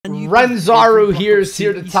Renzaru here is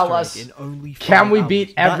here to tell us, can we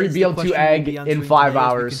beat every BO2 egg in 5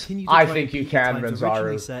 hours? I think you can,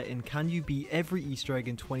 Renzaru. And can you beat every Easter egg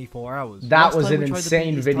in 24 hours? That was an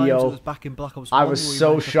insane video. I was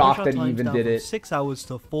so shocked that he even did it. 6 hours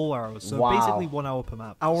to 4 hours, so Wow. basically 1 hour per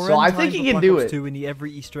map. Our So I end think time he for can Black do Ops it. 2 in the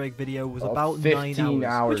every Easter egg video was Oh, about 15 9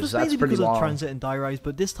 hours, which was that's mainly pretty because long. of transit and die rise,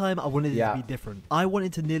 but this time I wanted it Yeah. to be different. I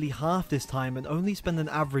wanted to nearly half this time and only spend an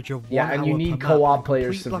average of 1 Yeah, hour and you need per map co-op and players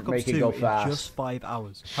complete to Black Ops make it 2 go in fast. just 5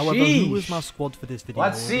 hours. However, who was Sheesh. my squad for this video?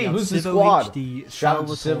 Let's see, We have who's the Civo squad? HD, Shout out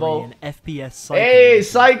to Salvatore, Civo. and FPS Psycho. Hey,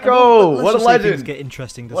 Psycho! Let's What a just say things legend! get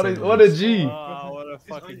interesting to What say a, the what a least. G! Wow, what a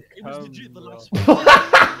fucking It was legit the bro. last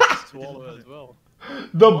one. Swallow it as well.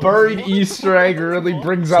 The buried Easter egg really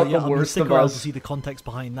brings So out yeah, the I mean, worst stick of around us. to see the context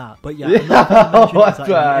behind that. But Yeah, yeah, another thing to mention what is that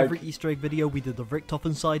the in heck? every Easter egg video we did the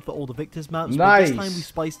Richtofen side for all the Victors maps. But this time we Nice.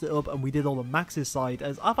 spiced it up and we did all the Maxis side.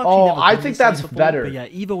 As I've actually Oh, never I done think this side that's before, better. But yeah,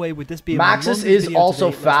 either way, with this being Maxis my longest is video also to date,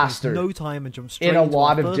 let's waste faster no time and jump straight in a into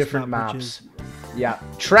lot our of first different map, which maps. is- Yeah,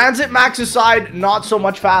 Transit Max's side not so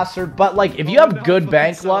much faster, but like if you have good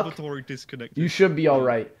bank luck, you should be all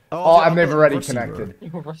right. Oh, and they've already connected.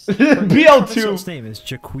 What's BL2 his name? Is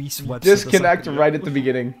Jaquise Webster. disconnect right at the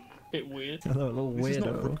beginning. Bit weird. I know, a little This is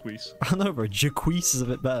not weirdo. Rookwees. I know, bro. Jaquise is a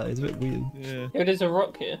bit better. It's a bit weird. Yeah. Yo, there's a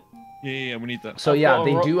rock here. Yeah, we need that. So I've yeah, got a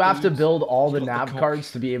they rock do have to boost. build all the Got the nav cock.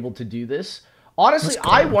 cards to be able to do this. Honestly,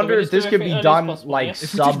 I wonder if this could be done like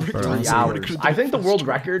sub 3 hours. I think the world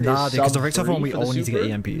record is Nah, because sub the Richtofen 3 one we for the all need to get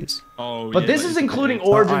super. EMPs. Oh, But yeah, this that is a including bit-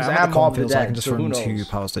 Origins I'm at and the Mob the cornfields, I can Dead, just so who run to knows?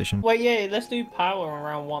 power station. Wait, yeah, let's do power on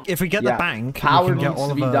round 1. If we get Yeah, the bank, power we can get needs all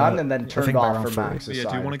to of be done and then I turned think by off round for four. Max's Yeah, do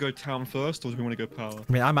we side. want to go town first, or do we want to go power?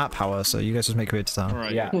 I mean, I'm at power, so you guys just make your way to town.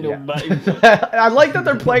 Alright. Yeah, No, yeah. but- I like that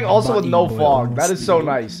they're playing also with no Body fog. That is so boils.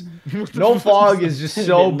 nice. No fog is just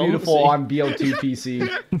so Bit beautiful noncy. on BO2 PC.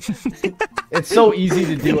 It's so easy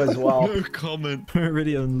to do as well. No comment.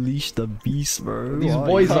 Really unleashed the beast, bro. These Why?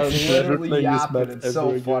 boys are literally yapping. It's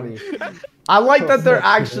so funny. I like that they're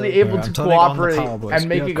actually able I'm to turning on the cooperate power, boys. and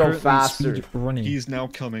make We it are go currently faster. speed running. He's now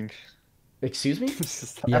coming. Excuse me?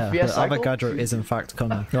 Yeah, FPS the cycle? Avogadro is in fact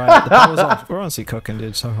coming. Right, the power's off. We're honestly cooking,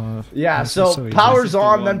 dude. So Yeah, this is so easy. power's on,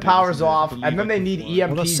 one, then dude, power's isn't it? off, Believe and then I they can need fly.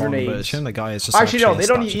 EMP What a song, but grenades. shame the guy is just Actually, no, actually they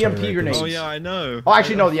don't need statutory EMP rapist. grenades. Oh yeah, I know. Oh,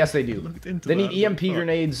 actually, no, yes, they do. Looked into They that. need EMP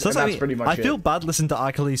grenades, So and that's that's like, pretty much I it. feel bad listening to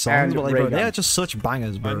Akali songs, And but like, bro, ray they gun. are just such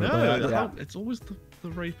bangers, bro. I know. Like, Yeah. It's always the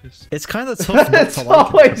rapist. it's kind of tough not It's to like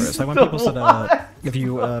it. bro. always It's like when the people said what? if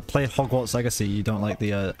you play Hogwarts Legacy, you don't like the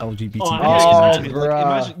LGBT. Oh, Imagine, bruh.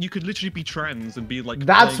 imagine you could literally be trans and be like.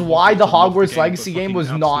 That's playing why the and love Hogwarts but Legacy game fucking was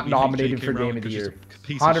not absolutely hate nominated J.K. for Game Rowling of the 'cause she's Year. a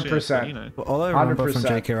piece of shit, 100%. but, you know. But all I remember from 100%.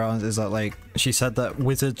 J.K. Rowling is that like she said that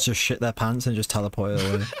wizards just shit their pants and just teleport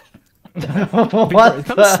away. What It's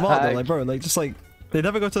kind the of smart though, heck? like bro, like just like they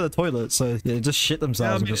never go to the toilet, so yeah, they just shit themselves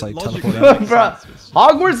Yeah, I and mean, just like logically, teleport out. Bruh,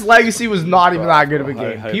 Hogwarts Legacy was not even that good of a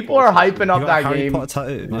game. Harry People are Potter's hyping up You got a that Harry game. Potter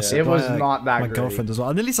tattoo. My Yeah. si- It was my, not that my great. girlfriend as well.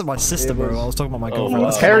 I nearly said my sister, It bro. was- I was talking about my Oh, girlfriend. wow.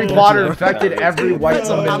 That's Harry so Potter dodgy. infected every white That's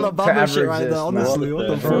some woman to Alabama ever shit right exist, there, man. honestly. What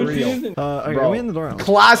the For fuck? real. Okay, Bro. are we in the round?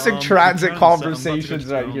 Classic I'm transit trying to say, I'm about to conversations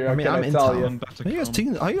go right down. here. I mean, can I'm I in tell town. you? I'm about to How you guys come.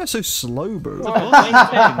 taking? How you guys so slow, bro? The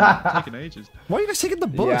bus taking ages. Why are you guys taking the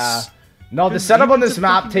bus? Yeah. No, the Because setup you on need this to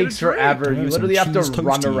map fucking get takes a drink. forever. Yeah, You some literally have to cheese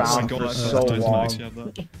run toasties. Oh my around god, for that's so nice, long. nice, you have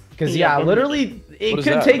that. Because Yeah, yeah, but- literally, it What is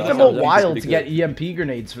could that? take That them a sounds like while pretty to get good. EMP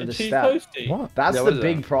grenades for the Cheese step. toasty. What? That's Yeah, the what is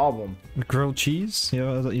big that? problem. Grilled cheese?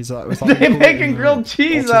 Yeah, is that? Was They're making grilled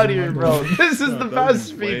cheese out here, bro. This is No, the Belgium's best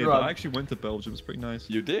speed weird. I run. actually went to Belgium. It's pretty nice.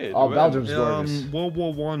 You did. Oh, When? Belgium's gorgeous. World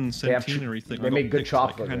War One They have centenary thing. they I got make good picked,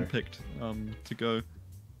 chocolate like, there. handpicked to go.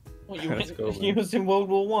 What, you, Let's go, you man. was in World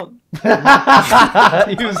War One? He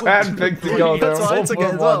was handpicked to go there. That's what I took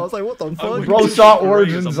it as well. I was like, what the I fuck? went Bro to saw Greece,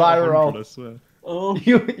 Origin I'm not 100, Zyro. I swear. Oh,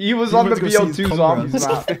 He was on the went to go see his BO2 zombies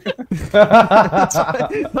comrades. map.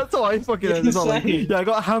 That's what I fucking Insane. was like, yeah, I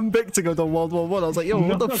got handpicked to go to World War One. I was like, yo,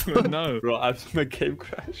 what the fuck? No. Bro, my game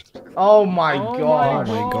crashed. Oh my Oh god.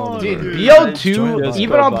 my God. Dude, Dude, BO2, just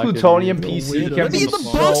even go on back and Plutonium read. PC, Weirdo. can Let me be in the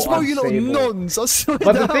so bus, bro, you little unstable. nuns. I swear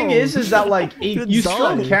But the down. thing is that like Good you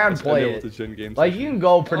still design. can play Unable to it. gen games. Like you can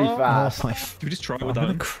go pretty Oh. fast. Oh my Did we just try I'm with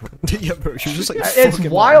gonna that? cry. Yeah, bro, she was just like, It's fucking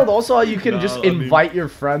wild also how you can No, just I mean, invite your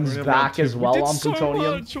friends We're back about as to- well we did on so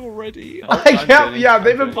Plutonium. much already. I can't, yeah,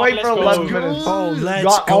 they've been playing for Let's go. 11 minutes. Oh, let's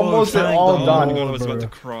Got go, almost thank all God. done. Oh god, I was about to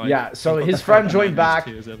Bro. cry. Yeah, so Got his the friend fucking joined back.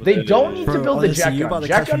 tears ever. They don't need to Bro, build the honestly, jet you about gun. to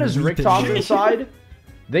Jet catch gun me is weeping. Richtofer's side.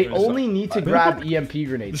 They Where's only need to grab EMP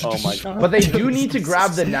grenades. Oh my god. But they do need to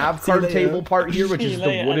grab the nav See you card later. table part here, which See is you the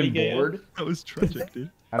later, wooden alligator. board. That was tragic, dude.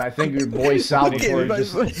 And I think your boy Salvatore my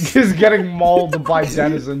just voice. is getting mauled by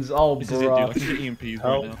denizens. Oh, This is it, dude. I bro. can get EMPs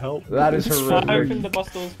right now. Help. That is I opened horrific. the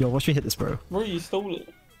bus doors. Yo, watch me hit this, bro. Bro, you stole it.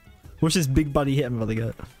 What's this big buddy hit him about to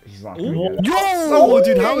get? He's not gonna get it. Yo,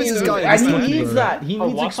 dude, how is this guy? And he this needs bro? that. He Oh,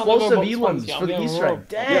 needs why can't I explosive go box elims points? for the I'm Easter gonna egg.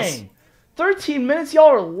 Dang. 13 minutes, y'all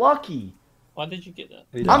are lucky. Why did you get that?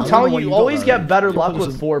 Yeah, I I'm don't telling know you, why you always got get that. better You luck probably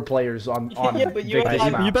with should- 4 players on Yeah, but you big ain't dice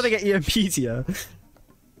like- maps. You better get EMPs here.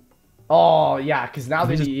 Oh, yeah, because now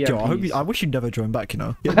they need Yo, EMPs. I wish you'd never join back, you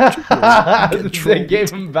know. They trolled. gave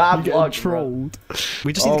him bad You luck, get bro. trolled.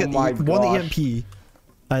 We just Oh need to my get one gosh. EMP.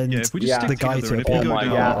 And Yeah, if we just Yeah. stick the guy together to and it. if we Oh go my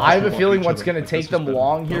down, Yeah, God. I have a we'll feeling each what's other. going to That's take what's them better.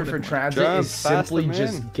 long here Oh, for never mind. transit Jump is simply faster,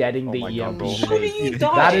 just man. getting Oh the my God, EMP bro. How do grenade. you That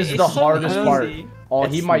die? That is It's the so hardest part. easy. Oh,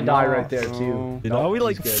 he It's might die not, right there, too. bro. You know, Nope, we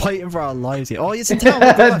like he's good. fighting for our lives here. Oh, it's in town. Go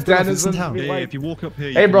back, go back, it's in Denizens town. be Yeah, like- if you walk up here.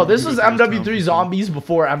 you Hey, can bro, walk this through was to this MW3 town. Zombies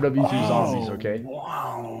before MW3 Zombies, okay?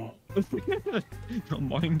 Wow. Your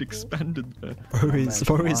mind expanded there. Bro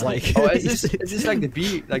is like. Oh, is this like the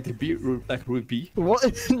B route, like route B? What?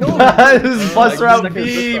 No. This is Buster like Round this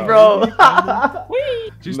B, like bro.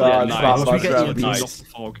 Just No, like it's nice. not Once we Buster get Round you B. nice off the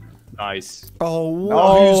fog. Nice. Oh,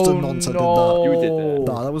 Oh, who's the nonce that did that? no. You did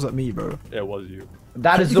that. Nah, that wasn't me, bro. Yeah, it was you.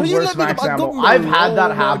 That is the You worst let me max get my ammo. gun, I've bro. had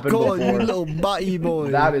that Oh my happen God, you before. little batty boy.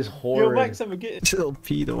 That is Your horrid. max ever get little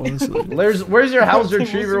pedo, honestly. Where's your house What's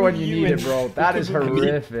retriever wrong when with you you need it, and- bro? That is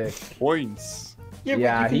horrific. Points.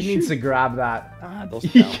 Yeah, he needs to grab that. Ah, those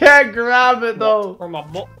He count. can't grab it though. Bro, my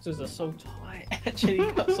boxes are so tight. Actually,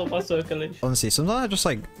 cuts off my circulation. Honestly, sometimes I just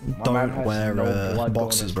like man don't has wear no blood going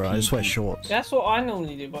boxes, his bro. I just wear pee-pee. shorts. That's what I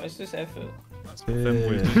normally do, but it's just effort. That's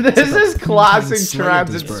weird. This is classic Slayers,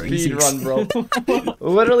 transit bro. speed Easy. run, bro.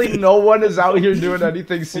 Literally, no one is out here doing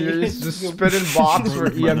anything serious. Just spinning box for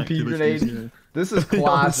EMP grenade. This is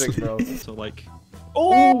classic, bro. So like,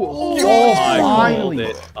 Oh, Oh, I called finally,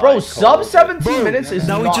 it. bro. I Sub called it. 17 minutes is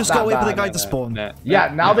Now we not just that gotta wait for the bad. guy to spawn. Nah.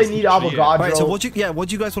 Yeah, now they need Avogadro. Right, so what do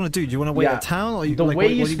you guys want to do? Do you want to wait Yeah. at town or you, The like, way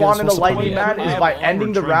what- you what do spawn guys in the want to lightning do? man I is have by armor,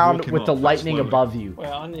 ending the try and round walk him with up the that lightning slowly. above you. Wait,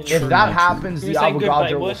 I need If to- that happens, the You say goodbye,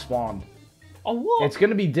 Avogadro will what? spawn. Oh, what? It's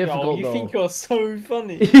gonna be Yo, difficult you though. think you're so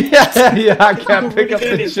funny. yeah, I can't pick up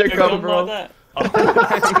the chick up, Like bro. that.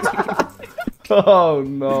 Oh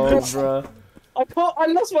no, bro. I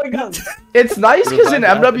lost my gun. It's nice because in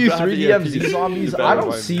But MW3 that- DMZ that- zombies, better I don't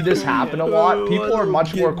one. see this happen a lot. People are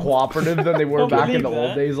much more cooperative than they were Don't back in believe the old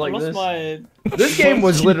that. days like I lost this. My... This game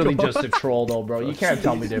was literally just a troll though, bro. You can't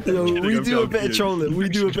tell me Yo, different. we do a bit of trolling. We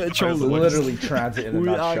do a bit of trolling. Literally transit in a We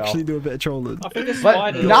nutshell. actually do a bit of trolling. I think it's But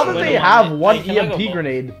spider now that went they on have it. one Hey, can I go EMP box?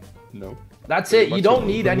 grenade, No. that's it. You don't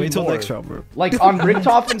need any Wait till more. next round, bro. Like on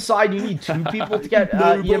Richtofen side, you need 2 people to get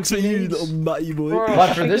No EMP box for you, grenades. little batty boy. Bro, But I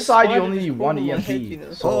for think this the side, you spider only just need 1 pulled my EMP.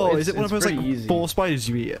 head, So Oh, it's, is it one of it's those like pretty easy. 4 spiders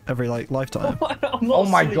you eat every like lifetime? I'm not Oh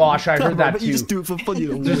my asleep. gosh, I heard that But you too. just do it for fun, you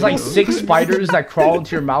little There's like weirdo. 6 spiders that crawl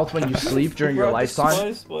into your mouth when you sleep during your Bro,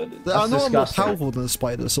 lifetime. spiders. I know That's I'm more disgusting. powerful than a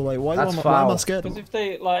spider, so like, why That's am I foul. scared? Because if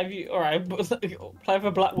they like, if you alright, play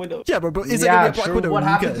for Black Widow. Yeah, but is it Yeah, gonna be a Black true. Widow What when you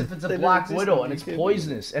happens get it? if it's a They Black don't Widow exist and it's in the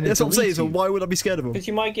poisonous and it That's what I'm saying. deletes So you? why would I be scared of him? Because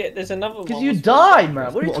you might get. There's another one. Because you with- die,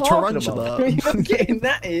 man. What are you What, a talking tarantula? about? You're not getting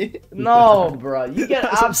that here. No, bro. You get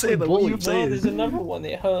That's what I'm saying, absolutely like, what are you bullied. saying? No, there's another one.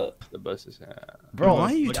 It hurt. The bus is. Bro, Why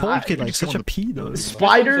are you like, talking I- like such a pedo?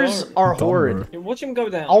 spiders are Dumb, horrid. Yeah, watch him go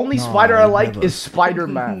down. Only No, spider I like never. is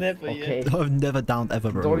Spider-Man. Never, yeah. Okay? I've never downed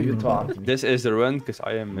ever, bro. Don't even talk. This is the run because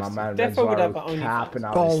I am My Mr. man Defo would have Redzar only capping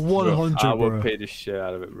out Oh, his 100, I will bro. pay the shit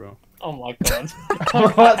out of it, bro. Oh my god.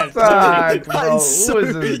 What the heck, bro? That Who is so,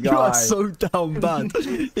 is this you are guy? so down bad.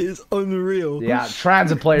 It's unreal. Yeah,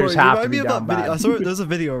 transit players Bro, have to remind me be of down that video. I bad. saw it. There's a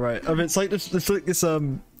video, right? I mean, it's like this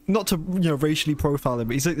not to racially profile him,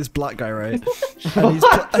 but he's like this black guy, right?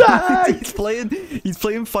 And he's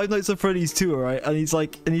playing Five Nights at Freddy's 2, right? And he's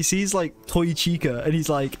like, and he sees like Toy Chica, and he's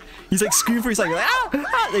like screaming for his like, ah!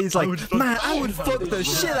 And he's like, man, I would fuck the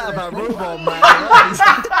shit out of that robot, man.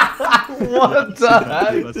 What the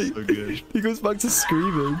heck? That's so good. He goes back to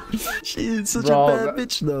screaming. She is such Bro, a bad that-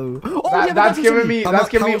 bitch, though. Oh, yeah, That's giving me I'm that's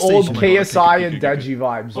at giving me Power old Station. KSI and Deji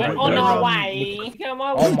vibes. We're right on there. our way. Come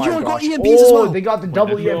on. Oh my Yo, I got gosh. EMPs as well. They got the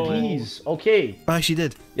double Wait, EMPs. Okay. I actually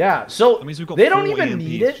did. Yeah, so That means we've got they don't 4 even EMPs.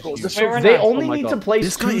 need it. Bro, this Fair They enough. only Oh my need God. to place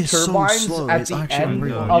This guy 2 is so turbines slow, at it's the actually end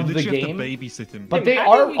unreal. You of the literally have game. to babysit him. But they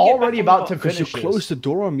How did are we get back already on about the to box? Because you finish closed this. the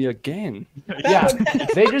door on me again. Yeah,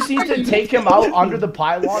 they just need to take him out under the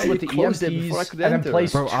pylon with the closed it before I EMPs could and then enter.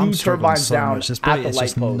 place Bro, 2 I'm struggling turbines so down much. This at play the is light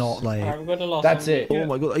just post. not like. Alright, we've got the last That's one. it. Oh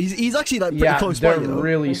my god, he's actually like pretty Yeah, close by, they're you know.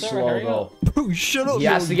 really Sarah, slow hurry though. up. Bro, shut up. He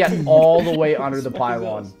has to yo. get all the way under the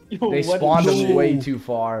pylon. Yo, They what spawned is- him way too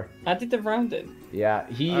far. How did the round end? Yeah,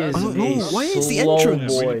 he I is don't know. a Why is the slow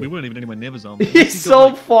entrance? We boy. weren't even anywhere near the zombie. He's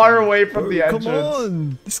so far away from the Come entrance.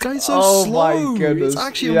 on, this guy's so Oh slow. my goodness. It's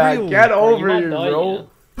actually Yeah, real. get Bro, you over might here, die, bro.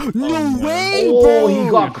 No way, Oh, bro. he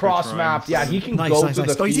got Good cross try. mapped. Yeah, he can Nice, go nice, through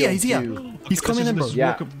nice. the Oh, he's here, field he's here. too. He's coming in, bro.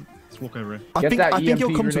 Yeah. Let's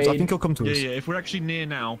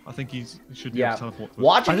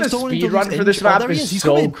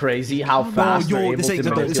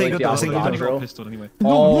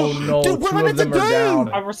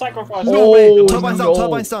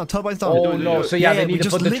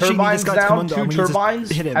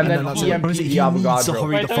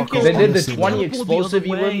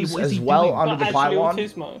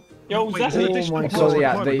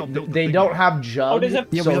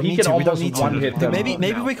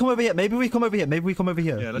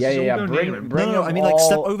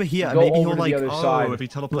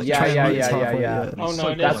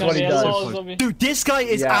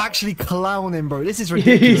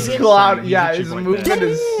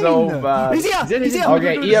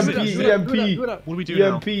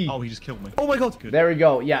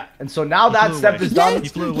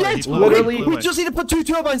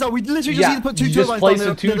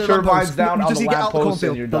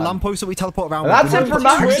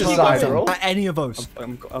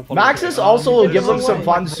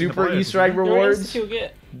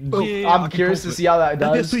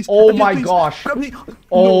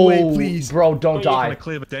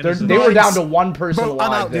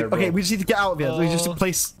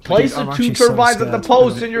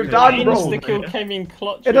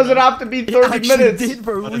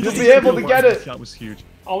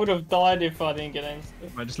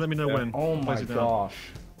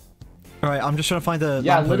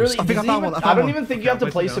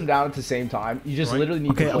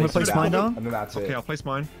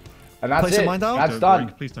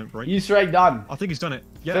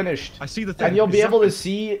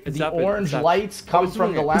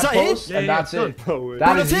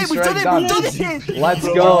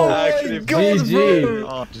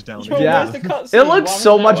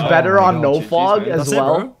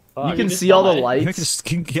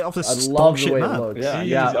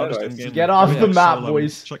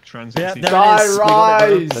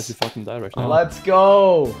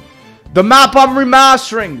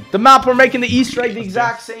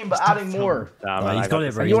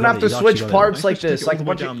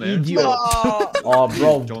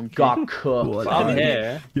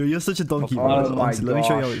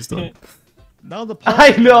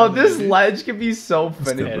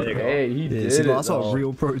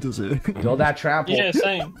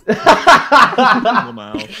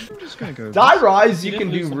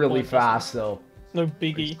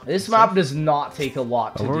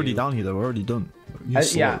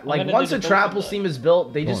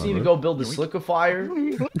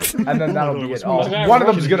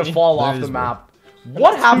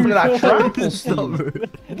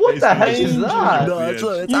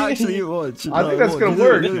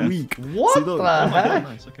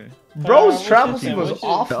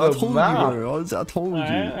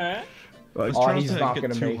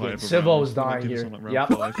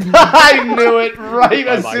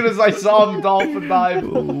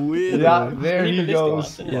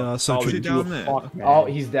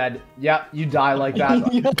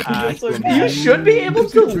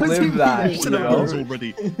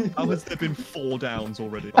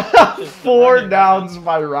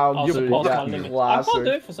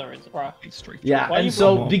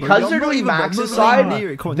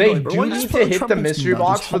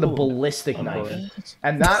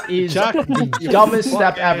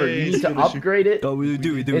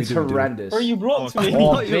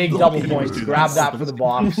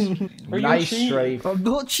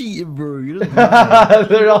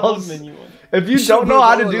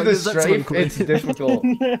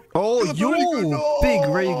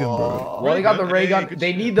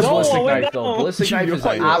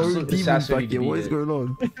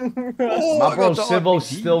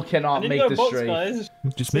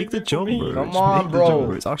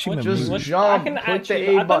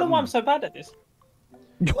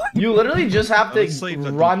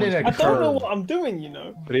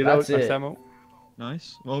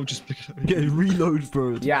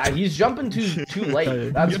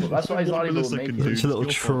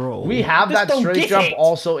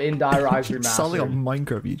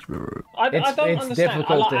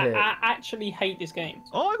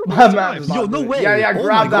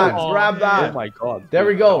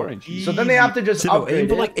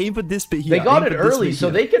early, week, so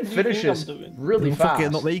yeah. they can What do you finish think I'm this doing? really You're fast.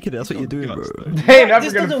 fucking not making it. That's what you're doing, bro. They ain't never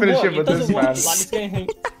This gonna doesn't finish work. it with doesn't this work. man. Like, it's getting...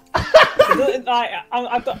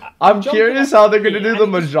 I'm curious how they're gonna do the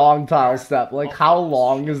and mahjong tile step. Like, how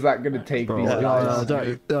long is that gonna take Bro, these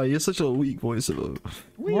guys? no, you're such a weak voice, bro.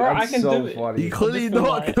 Bro, I That's can so do it. funny. You clearly just feel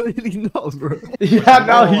not, like- clearly not, bro. Yeah,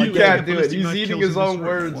 now Oh, he yeah, can't do it. ballistic He's knife eating kills his in this own room.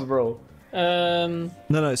 words, bro.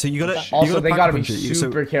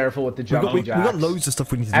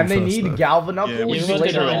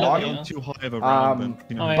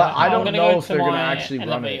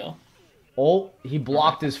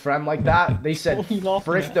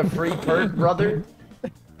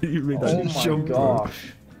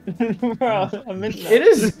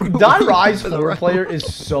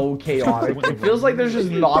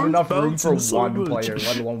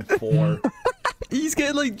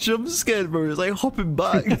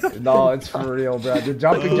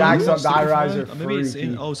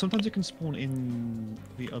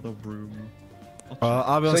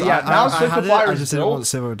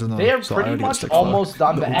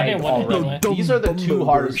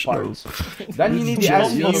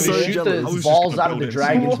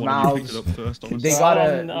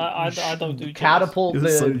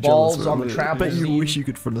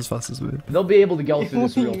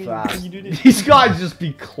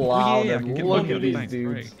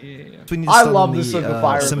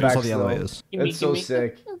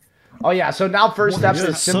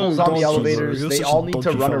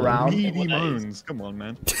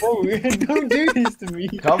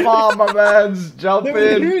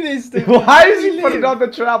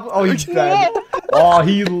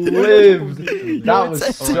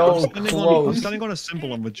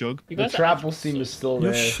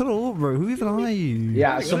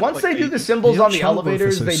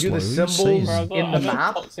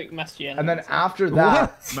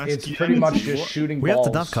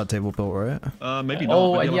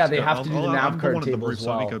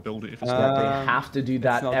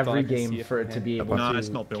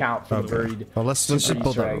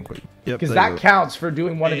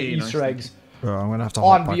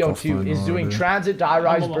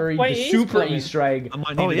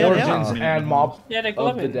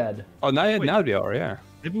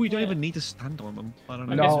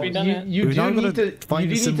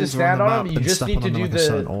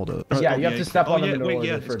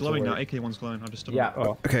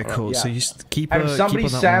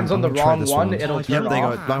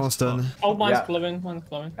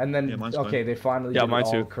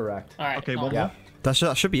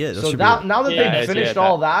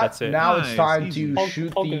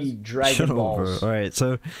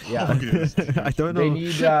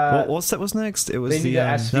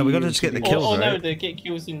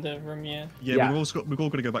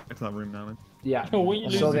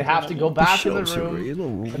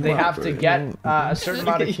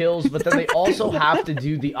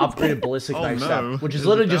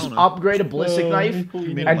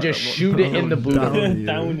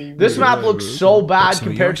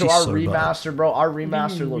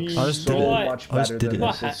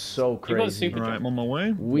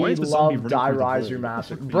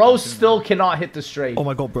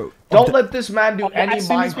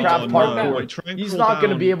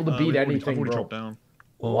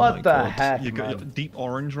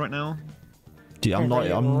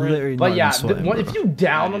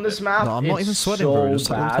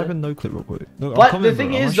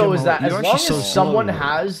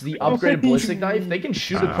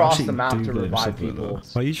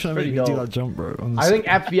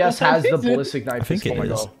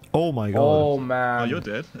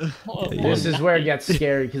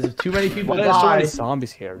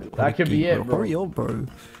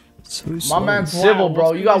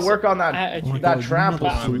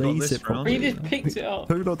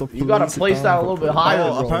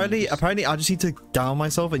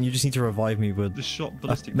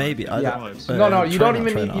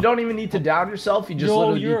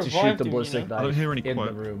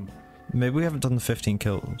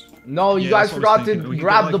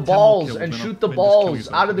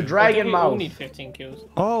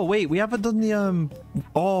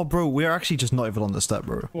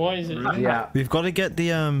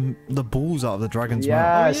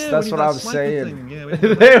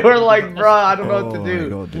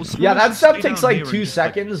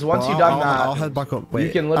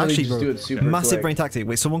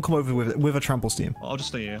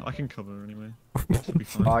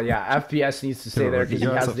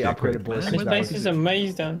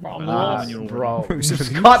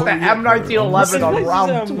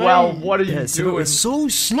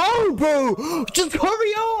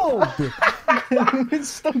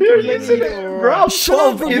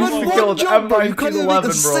 to kill with jump, bro. You can't even make the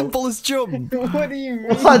M1911, bro. simplest jump. What do you mean?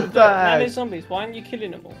 What the Man, heck? they're zombies. Why aren't you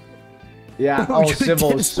killing them all? Yeah, We're oh, gonna Civil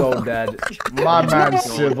get is so one. dead. My man,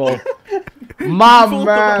 Civil. My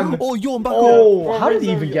man. Oh, yo, I'm back Oh, Bro, how did he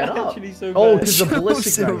Rizzo, even you're get up? actually so Oh, bad. because the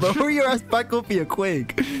ballistic Zero, knife. hurry your ass back up here,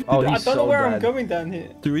 quick. Oh, I he's don't know so where I'm dead. going down here.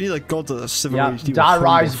 Dude, we need like God to Civil Yeah, HD. die Hurry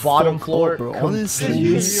rise the bottom fuck floor. up, bro. Honestly,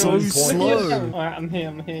 completely you're so pointless. slow. Alright, I'm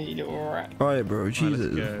here, you little rat. Alright, bro,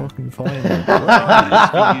 Jesus, go. fucking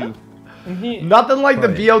fine. You. I'm here. Nothing like the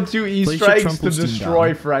Right. BO2 Easter your eggs to trample steam destroy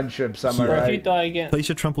down. friendships, am I Yeah. Bro, if you right? die again. Place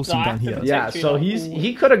your trample steam down here. Yeah, so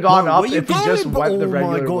he could have gone Bro, up where you if he just going, went the bro?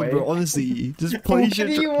 regular Oh my God, way. bro, honestly, just Where place do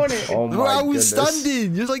your... you want it? Oh Bro, I my was goodness.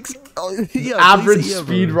 standing, just like... yeah, Average place it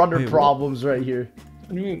here, bro. speedrunner Wait, what? problems right here.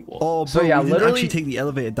 What do you mean, what? Oh, bro, So, yeah, we didn't literally- actually take the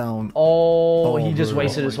elevator down. Oh, Oh, he just bro.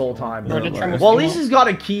 wasted his whole time. Bro, the Bro. tram was Well, at too least long. he's got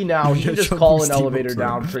a key now. He can just call an elevator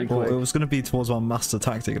down pretty Well, it quick. was going to be towards our master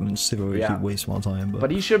tactic and just see where we Yeah. could waste more time.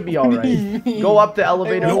 But he should be alright. Go up the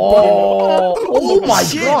elevator. No, Oh my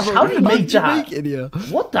shit, gosh, bro, how did you make did you that? make it here?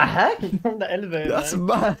 What the heck? From the elevator. That's man.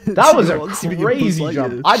 mad. That was a Honestly, we can crazy buzz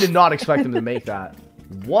jump. like I did not expect him to make that.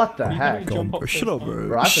 What the You heck? didn't jump up Shut up, first, bro.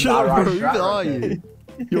 Bro, that's a Shut up, downright bro. Who shot are right there. you?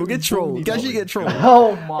 You'll get trolled. You actually get trolled.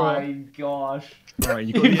 Oh my gosh. Alright,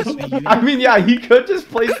 you got the SV. I mean, yeah, he could just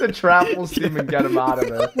place the trample steam and get him out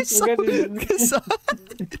of it.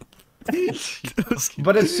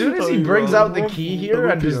 But as soon as he brings out the key here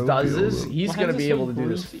and just does this, he's My gonna hands be are able so to do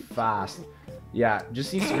this greasy. fast. Yeah,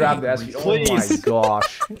 just needs to grab the SV. Oh my Please.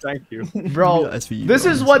 gosh. Thank you. Bro, Yeah, SV, this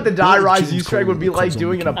bro. is what the Die James Rise Easter egg would be Cole like comes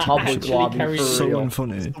doing in a on the public Actually lobby carries for So real.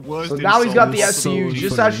 unfunny. The worst So now he's got the insult. SCU, so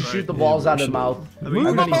just funny. has to shoot the balls out of his mouth. Move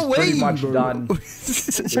And then out he's my pretty way, much bro. done.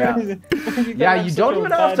 Yeah. Yeah, you don't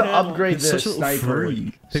even have to upgrade It's such this a little sniper.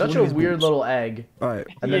 freak. Pick Such one a of these weird balls. little egg. Alright.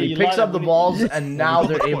 And then Yeah, he you picks lied up the up balls, when he- and now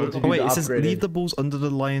they're able to Oh do wait, the it says leave upgraded. the balls under the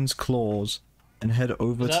lion's claws and head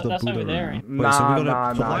over That- to the that's Buddha over there, room. ain't Wait, so we Nah, gotta nah,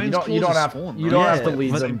 put nah. You Lion's don't claws have spawn, you right? don't have to Yeah,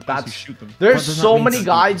 leave but them. Same place That's you shoot them. there's But then so that many means-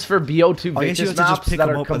 guides for BO2 I guess you Victus have to just maps pick that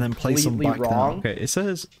them are up and then place them completely back down. wrong. Okay, it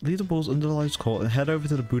says leave the balls under the lion's claw and head over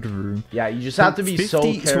to the Buddha room. Yeah, you just have to be so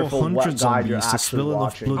 50 to careful 100 what guide you're zombies to actually spill enough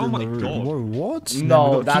watching. blood Oh in my the room. God. Whoa, what? No, And then we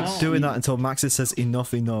gotta that's- keep doing that until Maxis says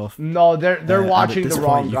enough. No, they're And watching at this the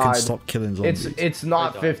point, wrong you can guide. stop killing zombies. It's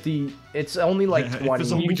not 50. It's only like Yeah, if the 20.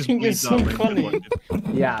 zombie You just think it's bleeds so out, funny? like,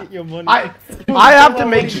 Yeah. Get your money. I have to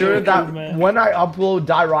make sure Good, that man. when I upload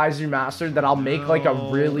Die Rise Remastered that I'll make like a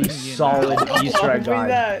really solid Easter egg Doing guide.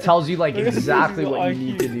 that. Tells you like Look at this, exactly this is what you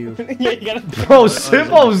need to IQ. do. Yeah, you gotta. Bro,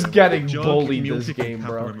 Simbo's getting Jug, bullied mule this kick, and game,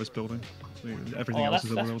 Kappa bro. in this building. So everything Oh, else that's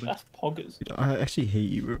is otherworldly. that's poggers. I actually hate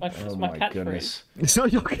you, bro. That's Oh my my catchphrase. goodness. It's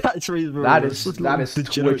not your catchphrase, bro. That It's is- just that little is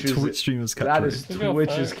degenerate Twitch's- Twitch streamers catchphrase. That is Look how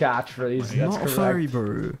Twitch's furry. catchphrase. I'm That's not correct. furry,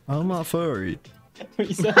 bro. I'm not furry.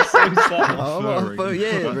 You sound so sad. I'm not furry.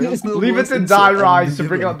 Yeah, bro. That's the Leave it worst to insult Die I can Rise to give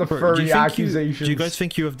bring him. out the Bro, furry do you think accusations. Do you guys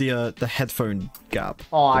think you have the headphone gap?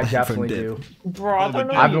 Oh, I The headphone definitely dip? do. Bro, I don't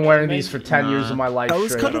know. I've been wearing Maybe- these for 10 years of my life I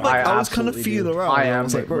was straight. kind of like, I was kind of absolutely feeling do. around. I and am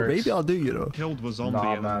was like, bro, Nick maybe Merckx. I'll do, you know. Killed the zombie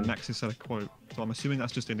Nah, and man. then Maxis said a quote. So I'm assuming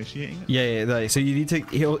that's just initiating it. Yeah, like, so you need to.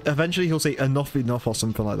 He'll eventually say enough or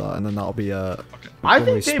something like that, and then that'll be I when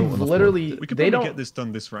we think spill they've enough blood. literally. We could They probably don't. get this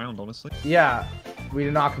done this round, honestly. Yeah, we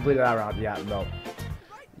did not complete that round. Yeah, no.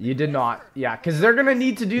 You did not. Yeah, because they're gonna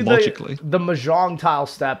need to do Logically. the mahjong tile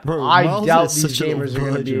step. Bro, I Miles doubt is these such a little gamers are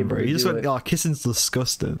gonna be virgin, able bro. to He just do went, it. oh, kissing's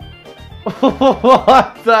disgusting.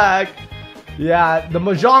 What the heck? Yeah, the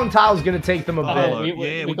mahjong tile is gonna take them a Oh, bit.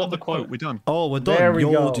 we we got got the the quote. quote. We're done. Oh, we're done. There we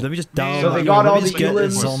Yo, go. dude, let me just down. So my- they got let all me just the get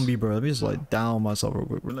this elims. zombie, bro. Let me just like down myself real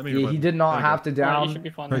quick. Bro. Let me Yeah, rewind. he did not There we have go. to Alright, down. you should be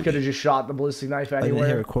fine. He could have just shot the ballistic knife I didn't hear a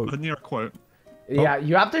anywhere. I quote. didn't hear a quote. Yeah,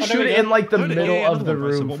 you have to Oh, there shoot we it go. in like the Oh, yeah, middle yeah, of the another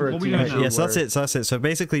one, so room what- for it what to we doing actually now? Yes, that's work. it. So that's it. So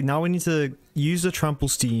basically, now we need to use the trample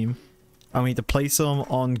steam, and we need to place them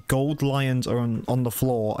on gold lions or on the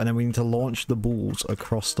floor, and then we need to launch the balls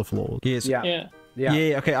across the floor. Yes. Yeah. Yeah. Yeah.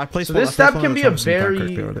 Yeah. Okay. I placed. So one- this I placed step one can on the be a trample steam very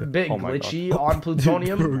quickly already. bit Oh my God. glitchy on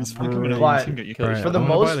plutonium, Bro, it's You can fine. get but you can get Alright, your for the I'm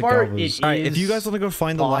gonna buy most the part, goggles. it Alright, if you is guys want to go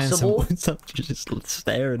find the lion possible. symbol, just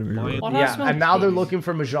stare at me. bro. What? yeah, smell and now they're cheese. looking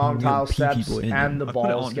for mahjong You're tile a peaky steps boy, ain't you? and the I put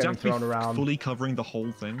it balls on. getting Does that have to thrown be around. fully covering the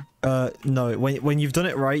whole thing? No. When you've done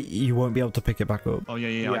it right, you won't be able to pick it back up. Oh yeah.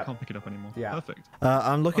 I Yeah. can't pick it up anymore. Yeah. Perfect.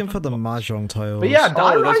 I'm looking for the mahjong tiles. But yeah, Die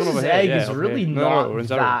that's one Rise's over here, egg yeah, is over really here. not No,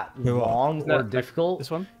 that Wait, what? long or that- difficult.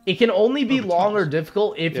 This one? It can only be the long or tiles.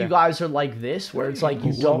 difficult if you Yeah. guys are like this, where it's like you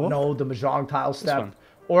What? don't know the mahjong tile step one.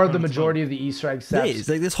 or the majority of the Easter egg Yeah, steps. it's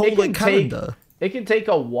like this whole It like can take calendar.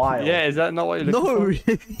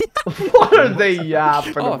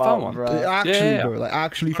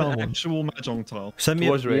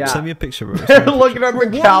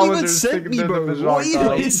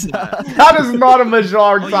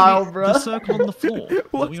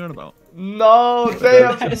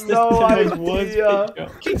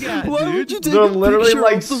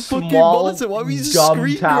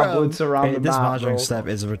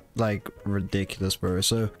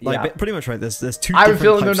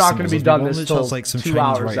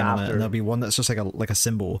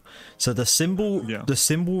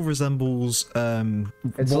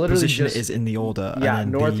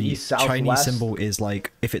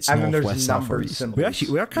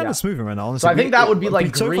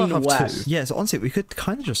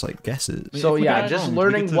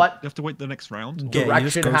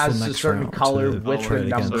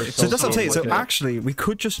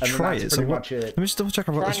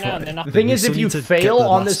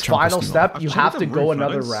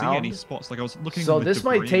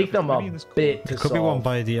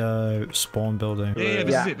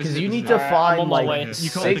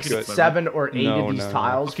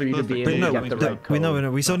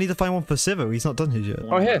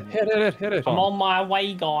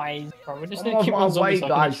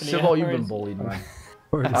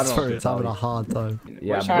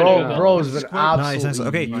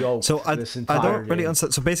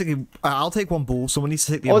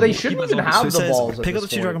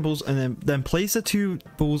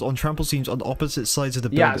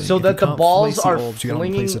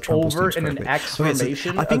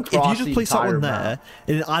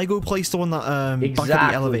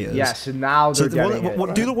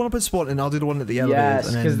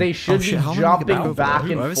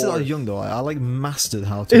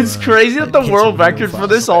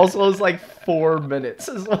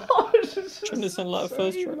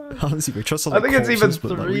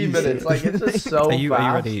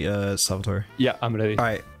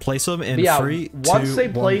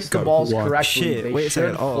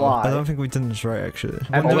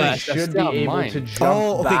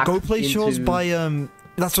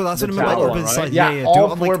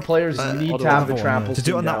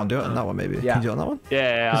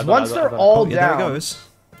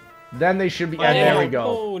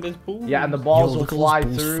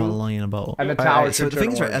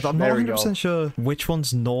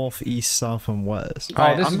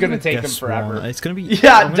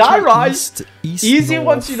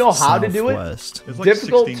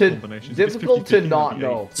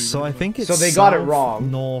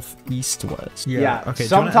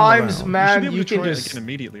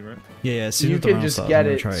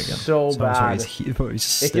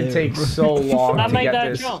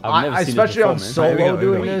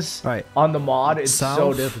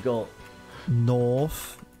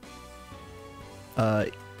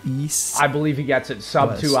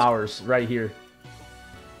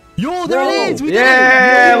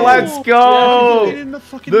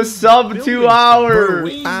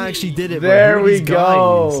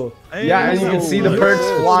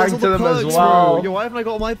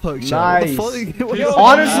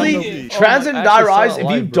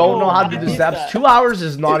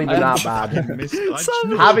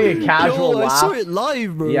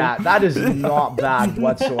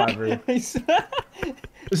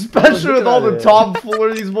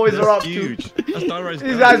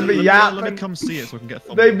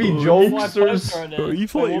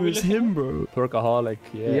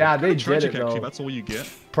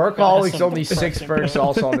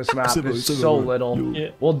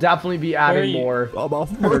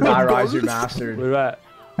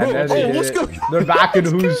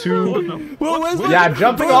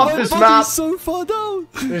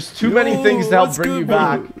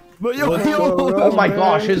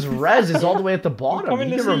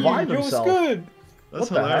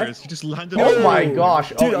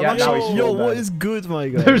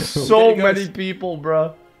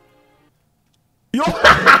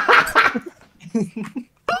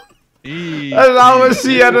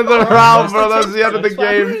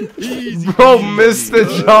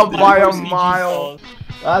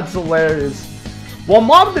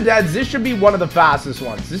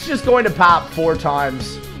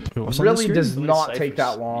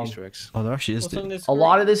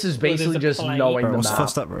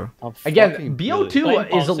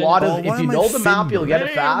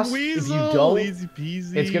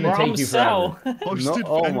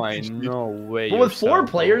 4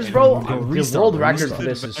 players, bro. Go The restart, world record restart. for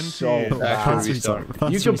this is so Actually, fast.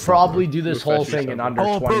 restart. You could probably do this whole thing in under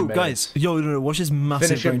Oh, 20 bro, minutes. guys, yo, no, watch this massive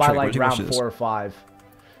Finish it brain by trick. like Watch round this. 4 or 5.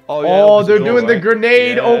 Oh, they're doing the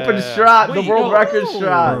grenade open strat, the Wait, world no. record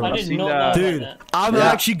strat. I I've did seen not that. know about Dude, that. I'm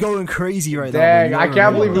Yeah. actually going crazy right Dang, now. I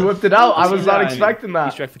can't believe we whipped it out. I was not expecting that.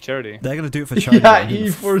 Easter egg for charity. They're gonna do it for charity. Yeah, I'm getting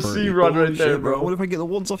E4C free. run right Oh, there, shit, bro. What if I get the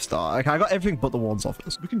ones off star? Okay, I got everything but the ones off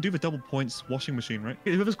this. We can do the double points washing machine, right?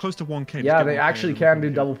 Whoever's close to 1K. just Yeah, get they 1K actually and can do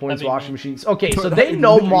then double points That'd be washing nice. machines. Okay, so Bro, they that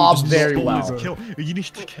know literally Mob just very stole well. his kill. You need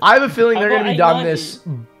to get. I have a feeling they're I gonna be got done 890. this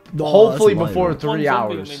No, hopefully that's before lying. 3 One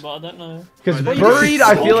zombie with me, hours. but I don't know. Because Right, Buried,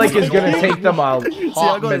 I feel like, is Oh gonna my take them a I hot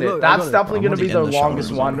got it, look, minute. I That's got it. definitely I'm gonna be already their in the shower, longest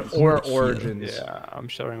so one, I'm or here. Origins. Yeah, I'm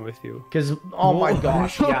sharing with you. Because, oh my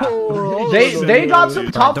gosh, yeah. Oh, They got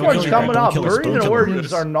some tough Don't ones kill us, coming don't up. kill us, Buried don't and kill us.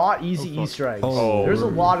 Origins are not easy fuck. Easter eggs. Oh. There's a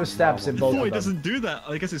lot of steps in both No, of it them. doesn't do that.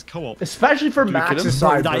 I guess it's co-op. Especially for you kill Max's him?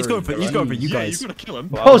 side. Nah, he's going for- Buried. he's going for you Yeah, guys. you gotta kill him.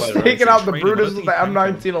 Bro's taking out the Train him. I Brutus don't with think the you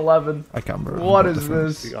can kill him. M1911. I can, bro. What I'm is not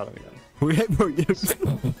this? We got him again.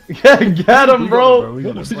 Get him, bro! We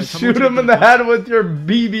got him, bro. Shoot him in the head with your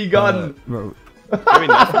BB gun. Bro. I mean,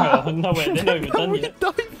 knifed him. Oh, no way, they're not even done yet.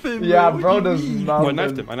 Knife him, Yeah, what bro do you does mean? not. Oh, I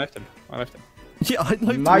knifed him. I knifed him. I knifed him. Yeah, I knifed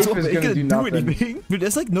him. Knife as well, is but it gonna couldn't do nothing. anything. Dude,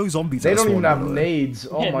 there's like no zombies. They in don't this even one, have bro. nades.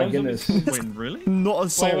 Oh Yeah, my no goodness. Wait, really? Not a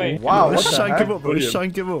soul. wait. Wow, Let's what the shank heck? him up, bro. Let's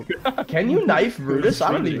shank him up. Can you knife Brutus?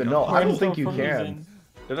 I don't even know. I don't think you can.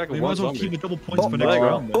 They're like We one might as well zombie. keep the double points Oh, for next bro.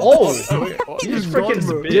 round. then. Oh! He He's just gone, freaking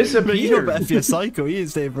bro. But disappeared. you know better if you're psycho. He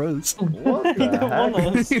is Dave Rose. What the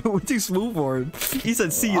heck? We're too small for him. He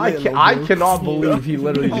said, "See you I, later." I bro." cannot believe he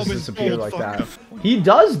literally Oh, just this disappeared old like that. fucker. He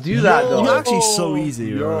does do that You're though. actually so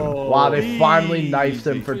easy, bro. Wow, they finally knifed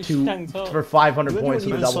him for Easy. for 500 They points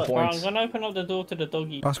don't with the even double suck. Bro, I'm points. gonna open up the door to the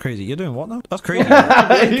doggy. That's crazy. You're doing what now? That's crazy.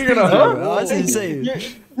 You're gonna Bro, hook? That's insane.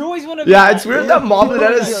 You always want to. Yeah, it's weird that Mob of the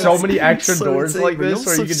Dead has so It's many extra so doors insane, like bro. this You're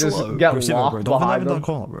where you so can just slow. get Bro, sit down, locked bro. Don't behind have that them.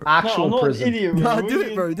 corner, bro. No, I'm Actual not an prison. idiot, bro. Nah, What do are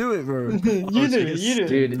it, bro. Do it, bro. You do it. You do it.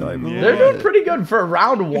 Dude, Yeah. they're doing pretty good for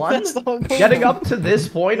round one. That's the whole point. Getting up to this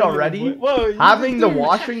point already, Whoa, you having the do it.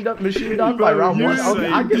 washing machine done by round you one, say-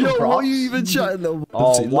 I give Yo, them why props. are you even chatting though?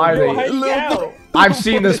 Oh, why Bro, are how they? you get out? I've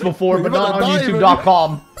seen this before, but You're not on gonna die,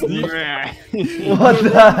 YouTube.com. Yeah. What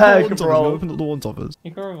the heck, bro? Open up the one toppers.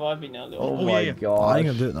 You can revive me now, Oh little. yeah, my yeah. I ain't god.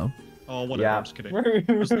 gonna do it now. Oh, whatever. Yeah. I'm just kidding. The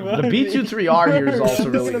B23R here is also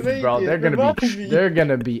really good, bro. They're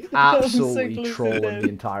gonna be absolutely close to trolling death. the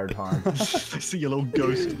entire time. I see a little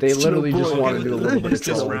ghost. They literally just boy. want to do a little bit of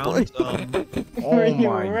This trolling. round, Oh You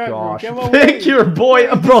my were right, bro. gosh. Come on, Pick wait. your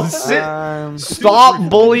boy, bro. Stop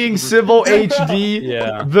bullying Civil HD.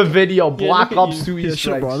 Yeah. The video, Black look at Ops you. 2 Yeah, Easter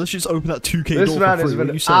shut, bro. eggs. Let's just open that 2K This door man for has free. What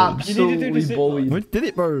been you saying? You need to do absolutely the zip bullied. We did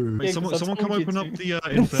it, bro. Wait, Yeah, someone 'cause I come told open you up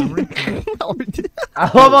to. the infirmary. I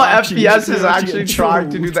love how Actually, FPS is you're actually getting trying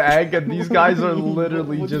to do trolled. the egg, and these guys are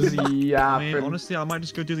literally just I mean, yapping. honestly, I might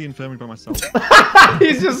just go do the infirmary by myself.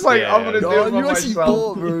 He's just like, I'm gonna Yeah. do Oh, it by you actually myself.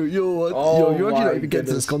 bought, bro. Yo, what? Oh Yo, you actually my not even get to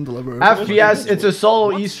goodness. this gondola, bro. FPS, it's a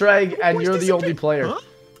solo Easter egg, and Where's you're this the only again? player. Huh?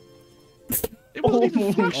 It wasn't even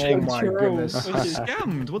Oh flashing. my True. goodness. I was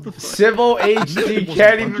scammed. What the fuck? Civil HD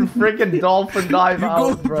can't even freaking dolphin dive You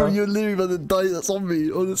go, out, bro. bro. You're literally about to die. That's on me,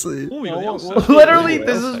 honestly. Oh, you're the What- outside. what- Literally, Yeah,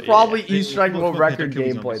 this yeah, is yeah. probably Easter egg world Look, record they're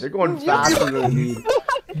killing gameplay. zombies. They're going faster than we need.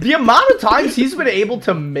 The amount of times he's been able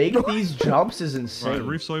to make these jumps is Right, insane.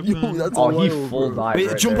 roof's Yo, open. that's Oh, he wild, full bro. dive Wait,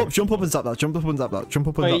 right jump there. up, jump up and zap that. Jump up and zap that. Jump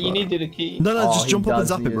up and Wait, zap you that. needed a key. No, no, Oh, just he jump up and does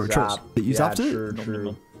zap it, need bro. a Trust. zap. You Yeah, zapped it? true,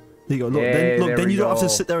 true. There you go. Look, Hey, then, look, there then we you don't have go. to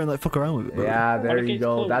sit there and like fuck around with it, bro. Yeah, there you Barricade's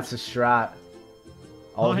go. closed. That's a strat.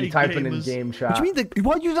 Oh, he Hi, typing in gamers. game chat. What do you mean?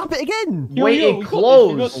 Why'd you zap it again? Yo, Wait, yo, it we got this, we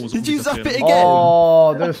closed. got this. Did you zap it again?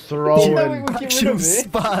 Oh, they're You know we throwing. would get rid Actual of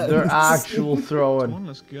it. spaz. They're actual Come throwing. on,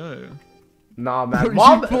 let's go. Nah, Bro, man. you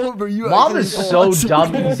Mom, bought, bro, you Mom actually is bought. so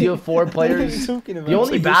dumb. Easy of 4 What are you players. talking about? The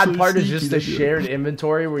only Like, you're bad so part is sneaky, just the don't you? shared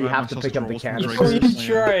inventory where you Right, have to my pick up the sausage rolls canister. from You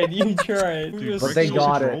tried. You tried. We were But they so-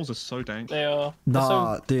 got it. Rolls are so dank. They are.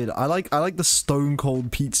 Nah, dude, I like the stone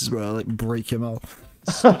cold pizzas, bro. I like break him out.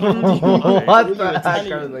 What the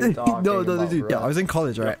heck are they talking No, about, dude. Yeah, bro? I was in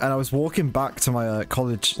college, right? And I was walking back to my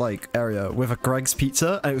college like area with a Greg's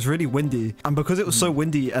pizza, and it was really windy. And because it was so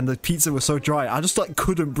windy and the pizza was so dry, I just like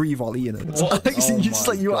couldn't breathe while eating it. So, What? like, Oh you just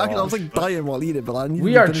my like you were acting, I was like gosh. dying while eating it, but I needed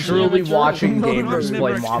We to are finish it. truly Yeah, watching no, gamers I've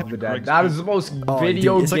play never Mob of the Dead. accepted That is the most Oh,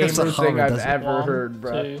 video dude, it's like a gamer Sahara thing I've desert. ever 1, heard,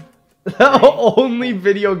 bro. 2. Only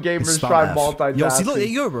video gamers try Spam F. multitasking. Yo, see, look, there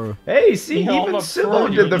you go, bro. Hey, see, No, I'm even a Simo pro,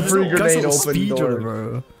 did the dude. free Guys, grenade little open speed door. runner,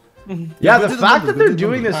 bro. Yeah, go the to the fact number, that they're go to the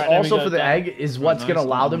doing number. this Alright, there we also go, for the done. egg is what's Nice, gonna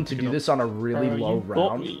allow nice, them to pick do it this on a really Bro, low you got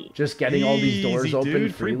round. me. Just getting all these doors Easy, open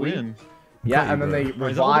dude, free freely. win.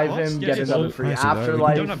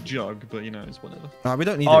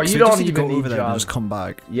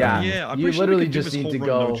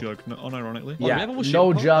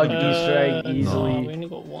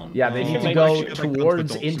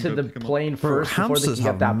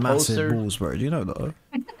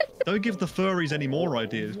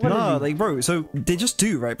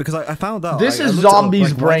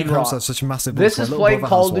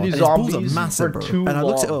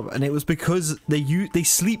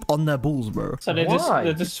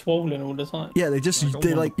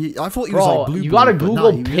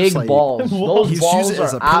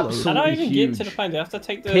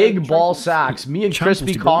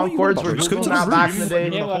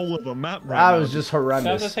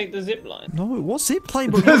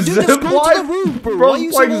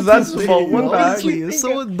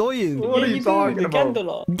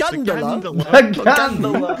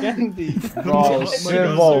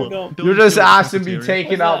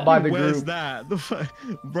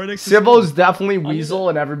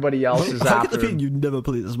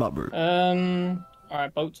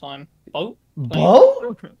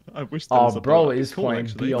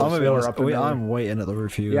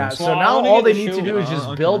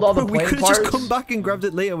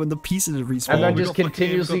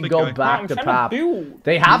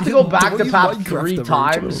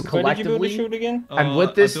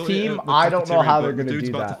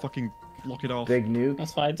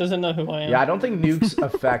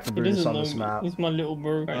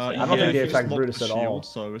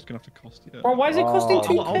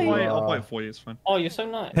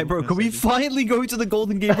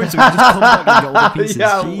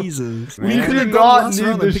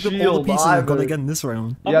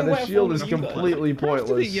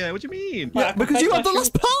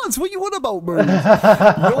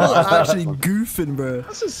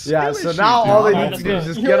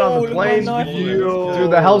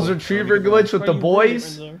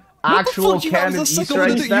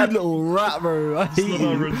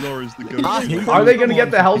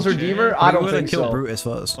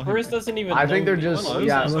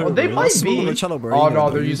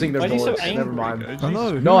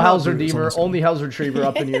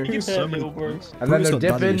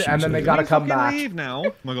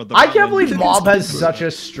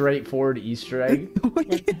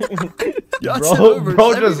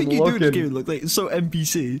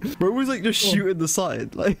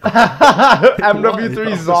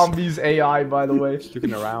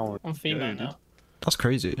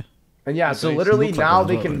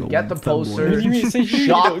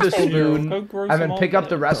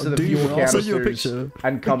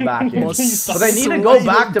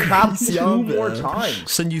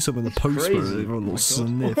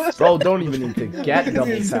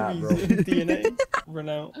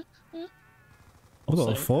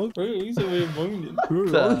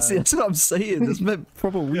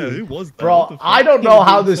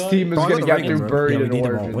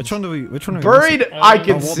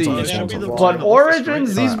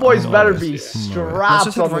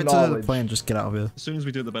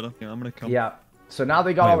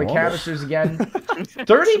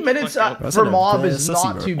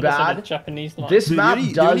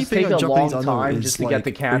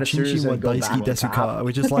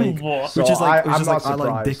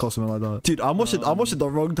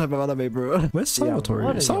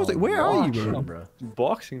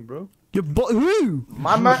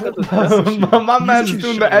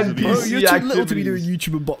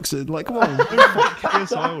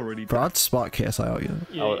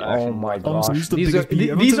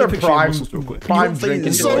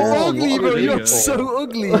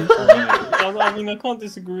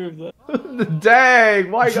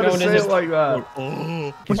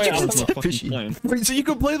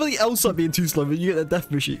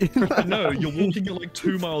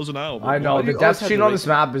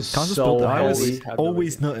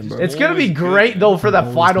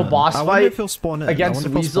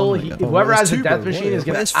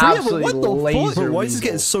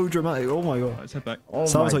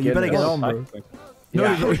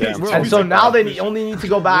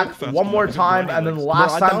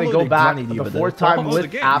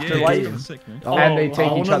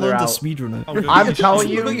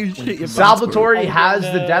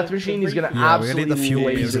 has the death machine, he's gonna Yeah, we're gonna need the absolutely fuel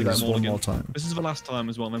laser music them. one more time. This is the last time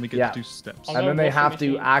as well, and then we get Yeah. to do steps. And then they have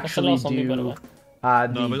to actually do No,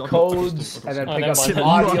 but the I've got codes stuff. and then Oh, pick never up mind. some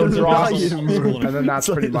audio drops, Lion and then that's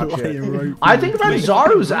It's pretty like much it. lion rope. I think Wait,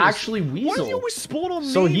 Ranzaru's actually Why do you Weasel. always spawn on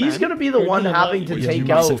So me, he's man? gonna be the You're one gonna having like- to Yeah, take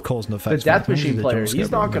massive out cause and the effects, death man. machine The player. jump He's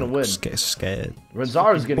scare, not man. gonna win. Just get scared.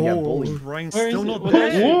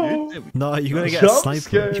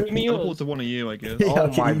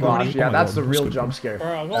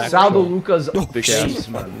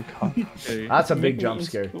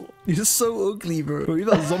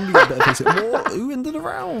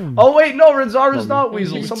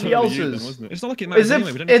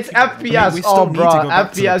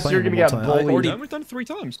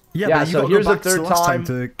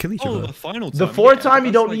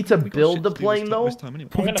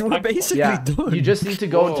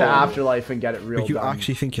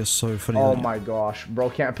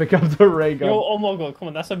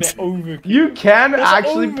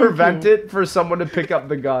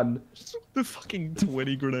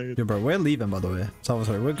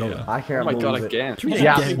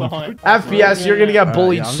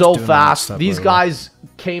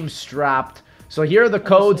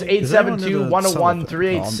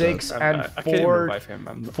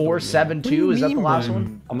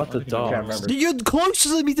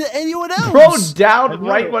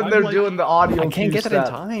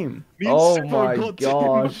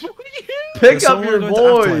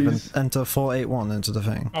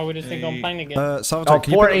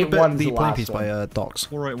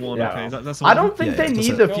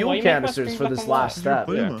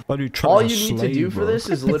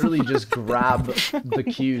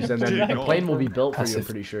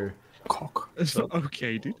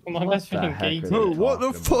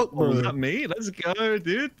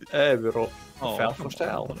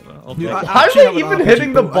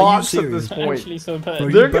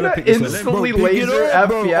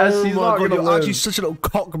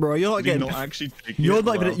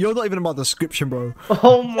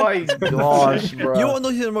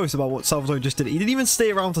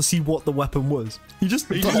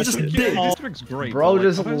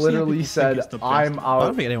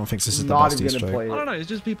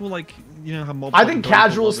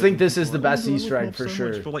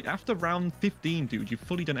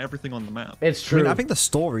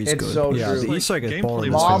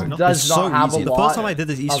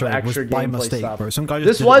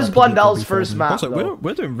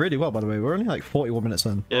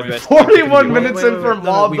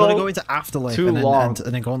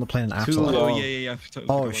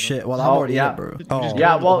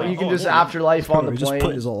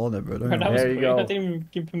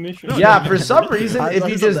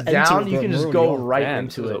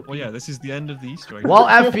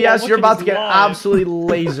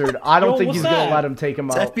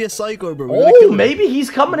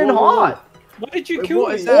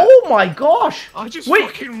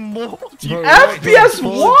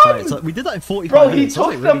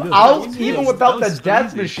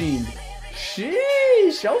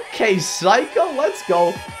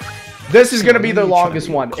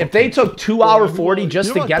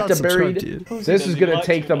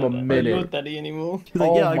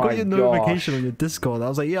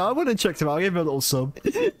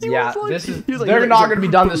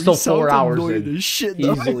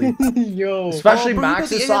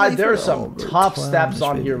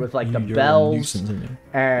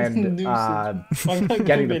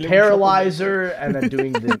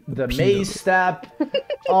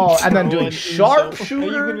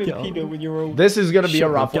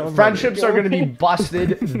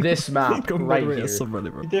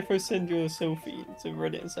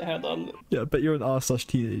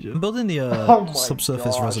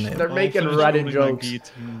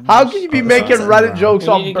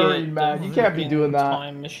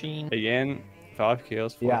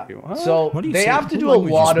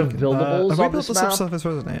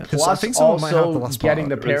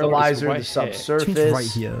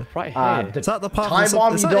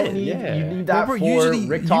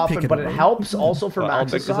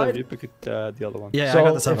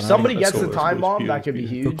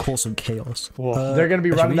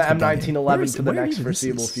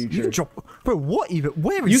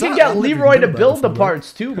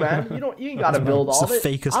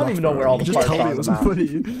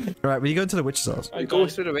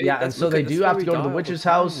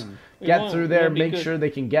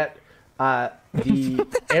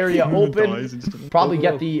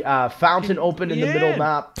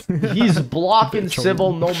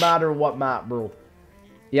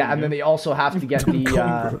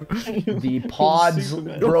 the pods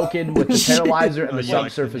Superman. broken with the paralyzer and the Yeah, I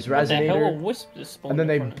subsurface can- The hell, a resonator. wisp just spawned And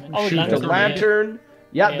then in they front of me. Oh, shoot the lantern, yeah. lantern.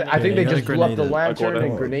 Yeah, Yeah, I think yeah, they yeah, just blew up the grenade it. I got lantern it.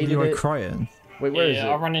 and grenaded You were it. crying.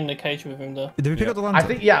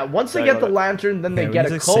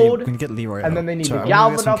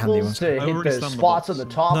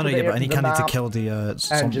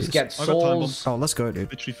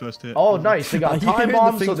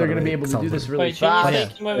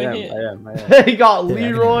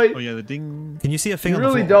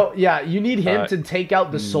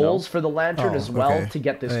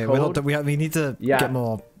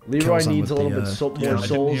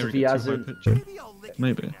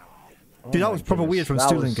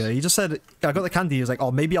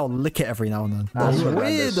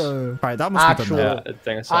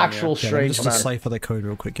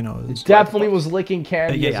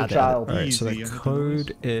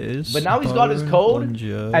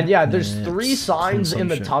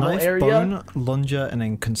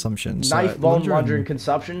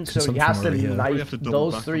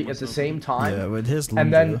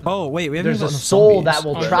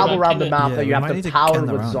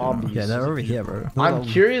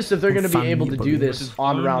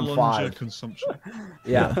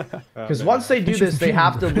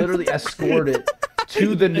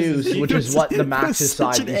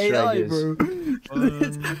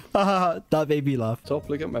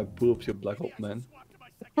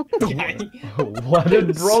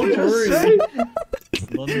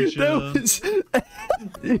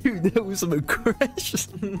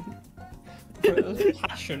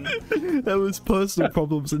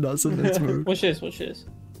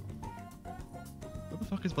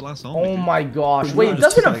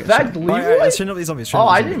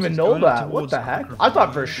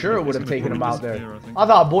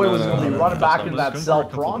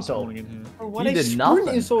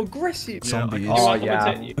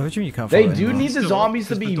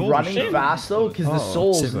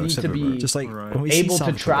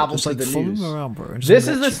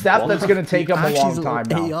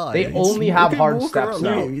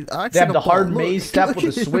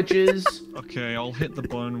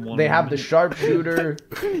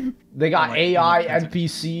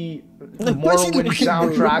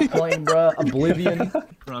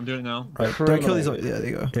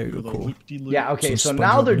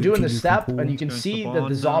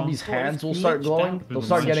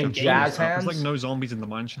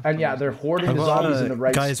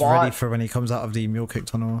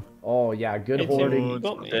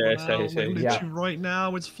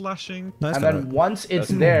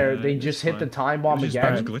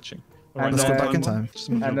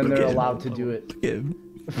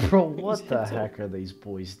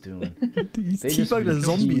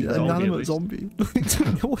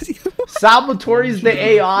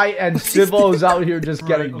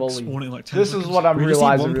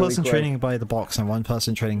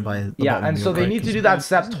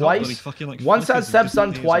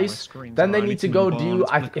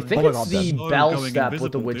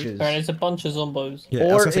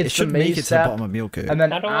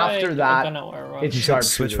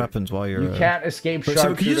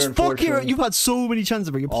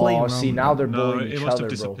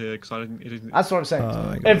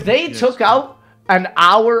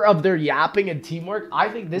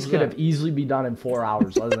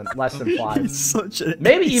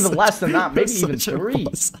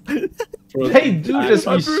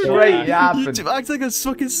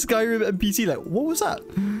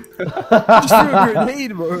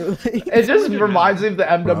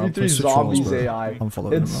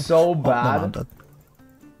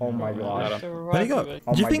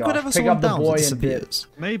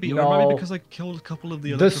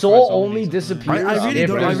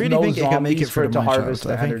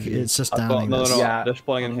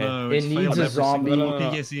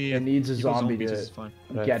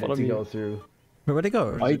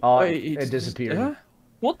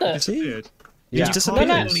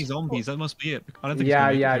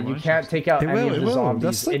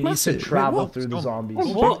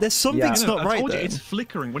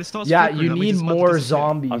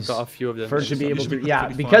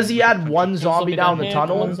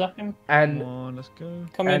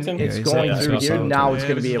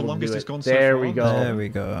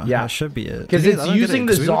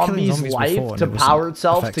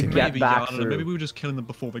 themselves to affecting get Maybe, yeah, back I don't know. Maybe through. we were just killing them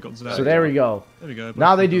before they got zapped. So there we go. There we go.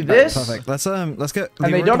 Now they do this. Perfect. Let's get.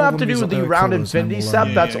 And they don't have to do the round infinity step.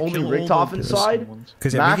 That's only kill all Richtofen the side. ones.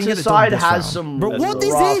 Because yeah, we can get Max's it done side this has round. some. Bro, what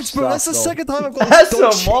is rough this, bro? That's the stuff, second though. time I've got this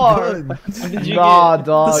dog shit SMR. gun. Did you Nah, get?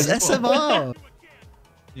 dog. This is SMR.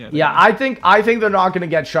 Yeah, I think they're not gonna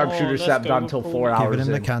get sharpshooter let's step go done until for 4 it. hours Giving him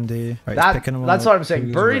the in. candy. Right, he's picking him That's up. what I'm saying.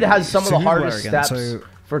 Who's Buried where? has some of So the who's where hardest again? steps So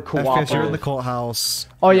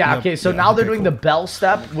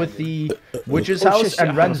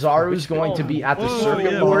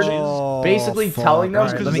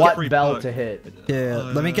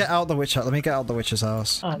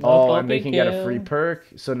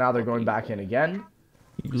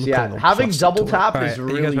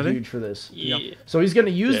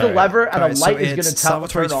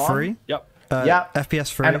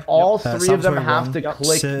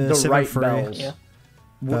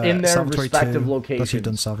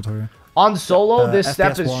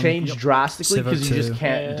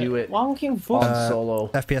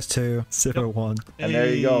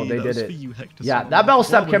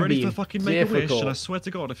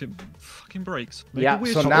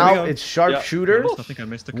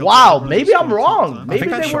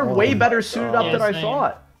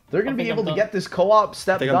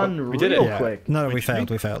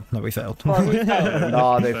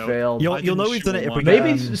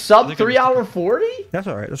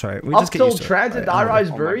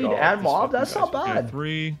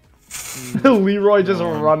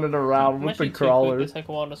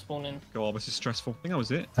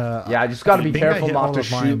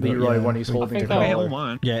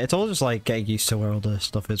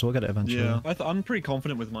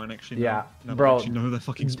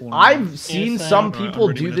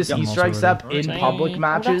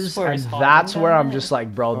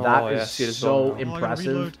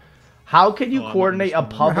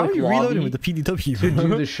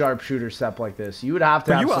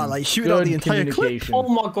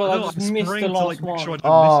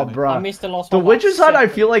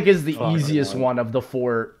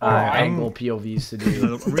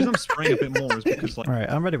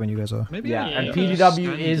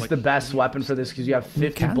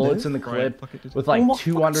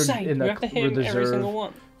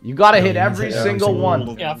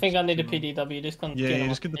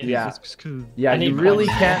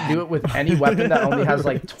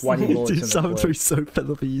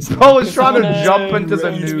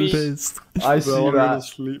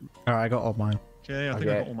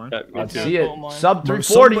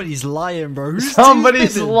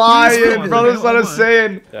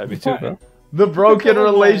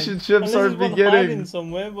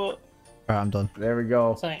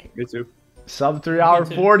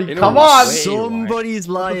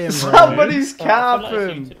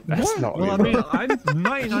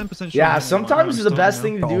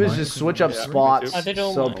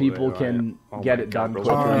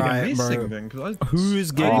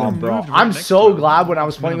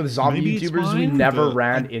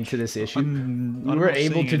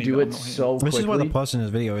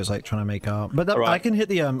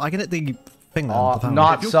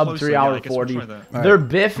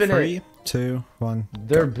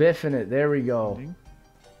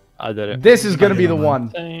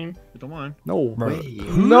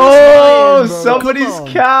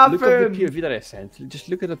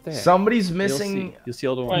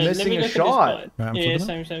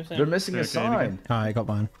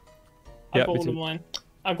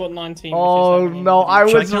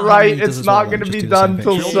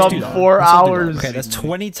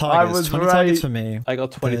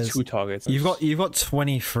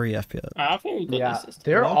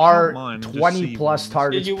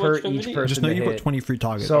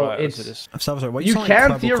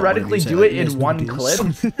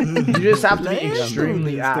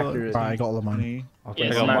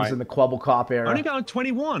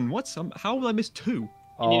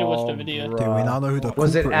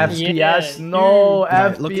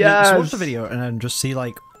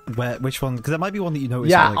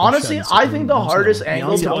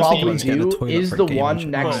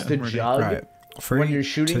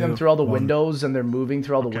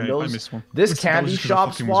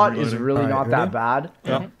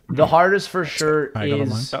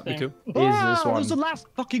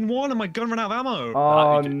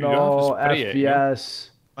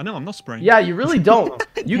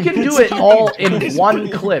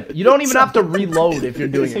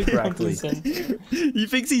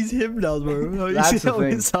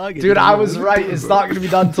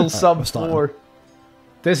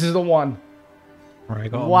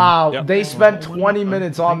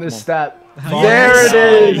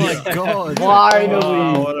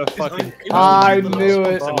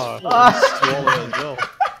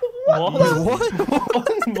What?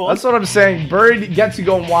 That's what I'm saying. Buried gets you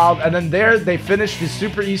going wild, and then there they finished the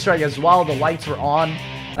super Easter egg as well. The lights were on,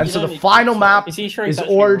 and so the final map is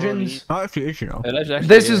Origins. Actually, is, you know.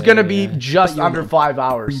 This is gonna be just under 5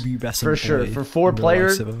 hours Preview best for in sure. play For 4 in real life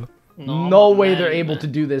players, server. no way they're able to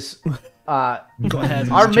do this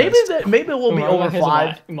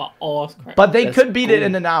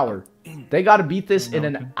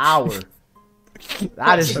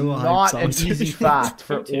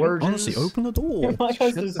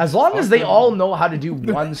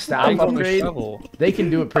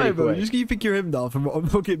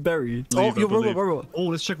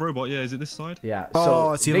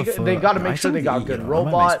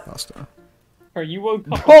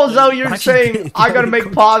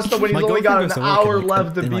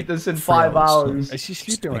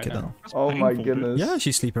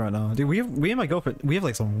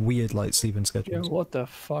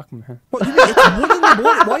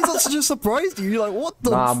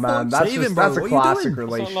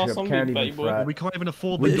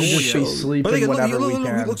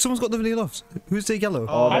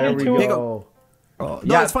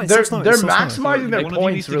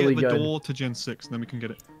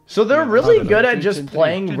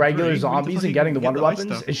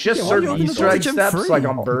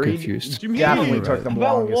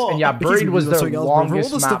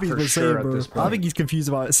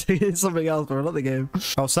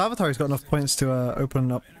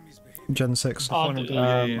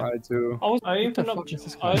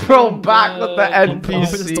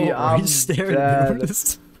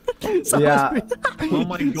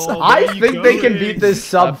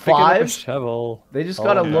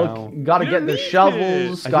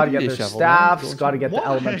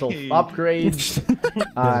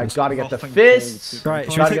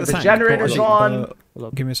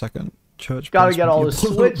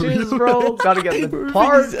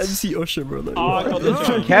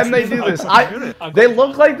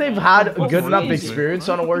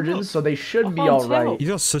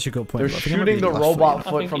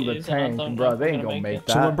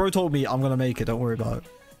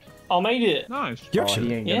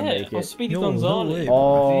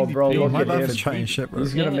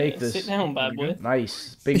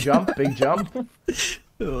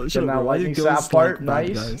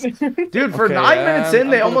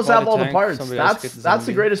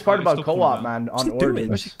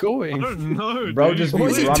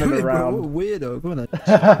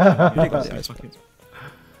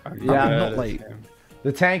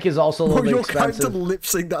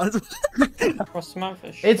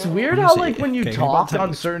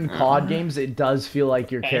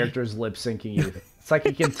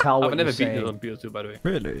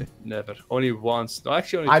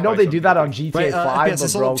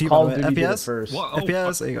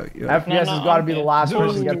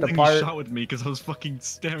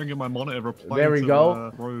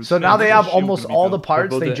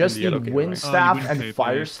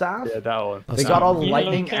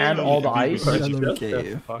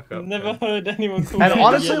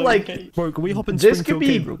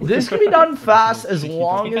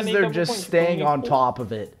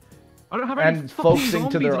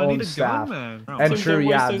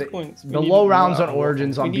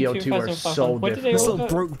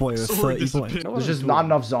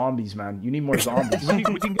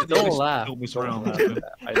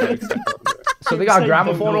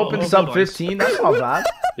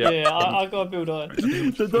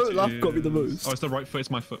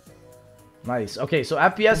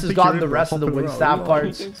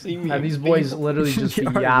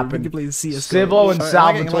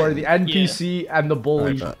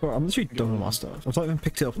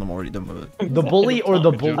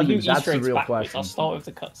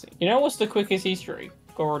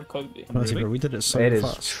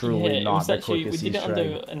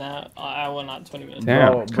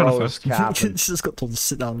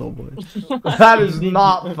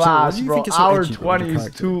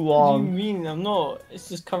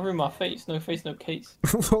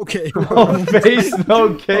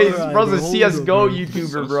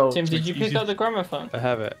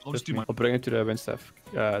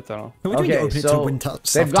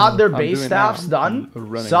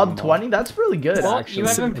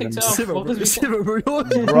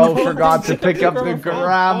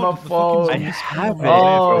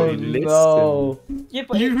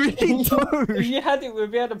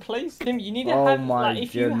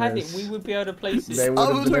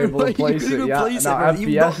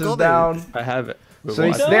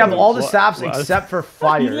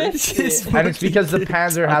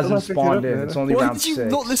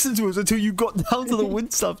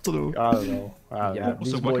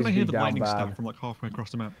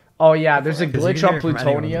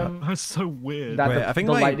think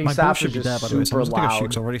the my lightning bow staff should is be there, just by the way. So super I'm just gonna loud. shoot.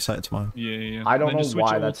 'Cause I already set it tomorrow. Yeah. I don't Then just know switch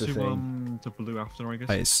why it all that's a to, thing.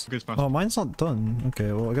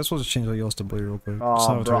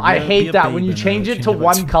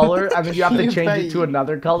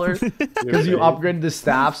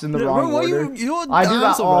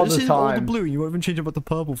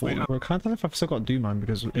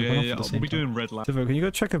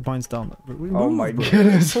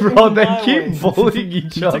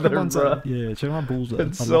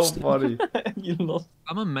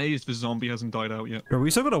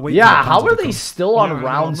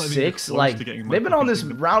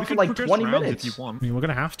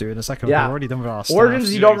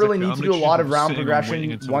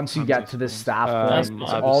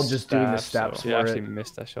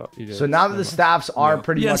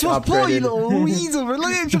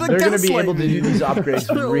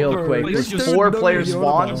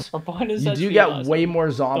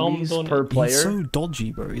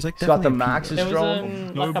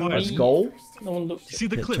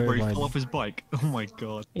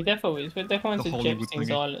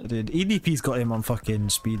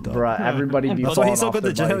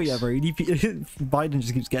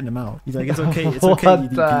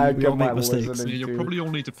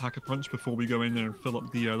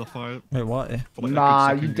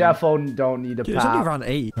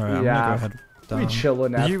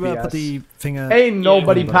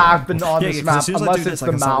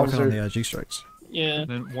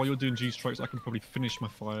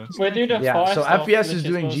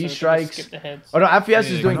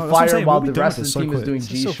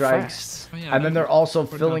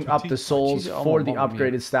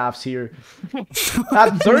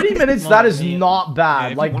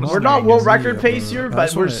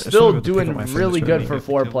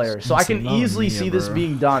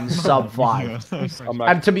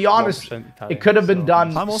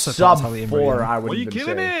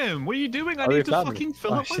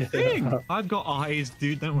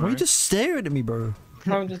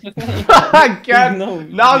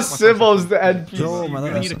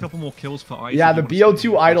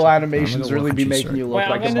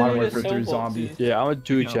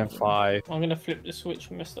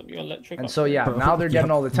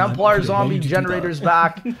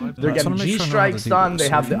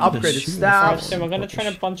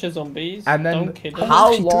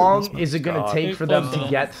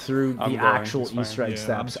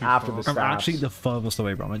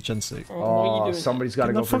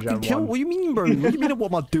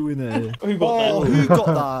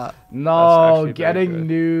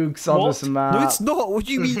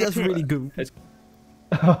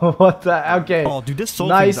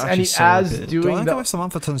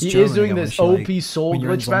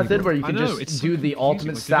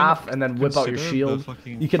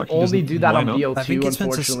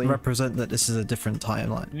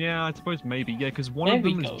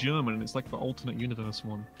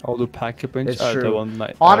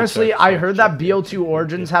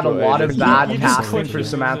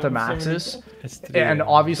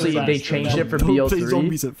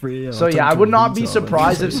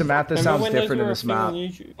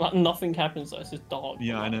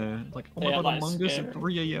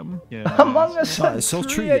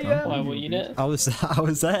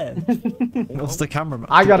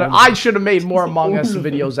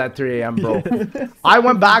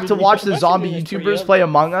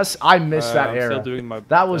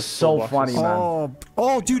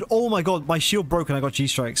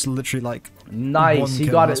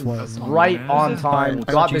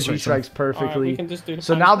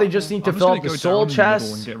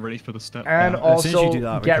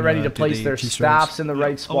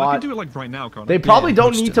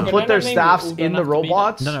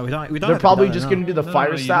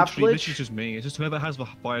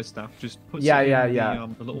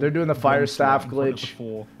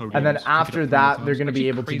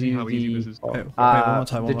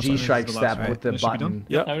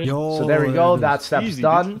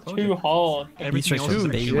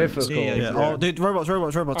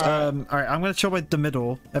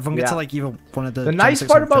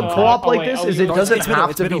 like wait, this oh, is you- it No, doesn't It's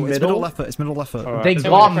have to be It's middle. middle effort. It's middle effort. Alright. They So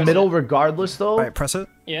got press it. middle regardless though. Right, press it.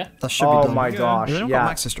 Yeah. That should be Oh done. my Yeah. gosh, They don't yeah.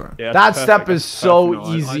 got Maxis Drone. Yeah, That perfect. step is so Perfect.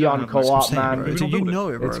 No, I easy don't on have co-op, Maxis man. Drone. Bro, We dude, don't you build it. know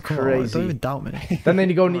it, bro. It's Come on, crazy. don't even doubt me. Then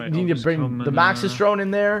you go. Right, You need I'll to just bring come the and, Maxis drone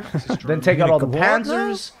in there. Then take out all the What?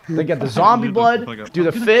 Panzers. Then get the zombie Dude, blood. like, Do the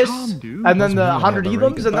I'm gonna fists, come, dude. and then the That's 100 really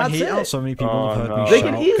elims, and I that's hate how it. so many people have heard Oh, me no. They shout,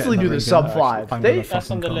 can "Get easily in do the the ring, sub guys." 5. I'm They gonna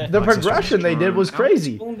That's on fucking the come. the left. progression they did was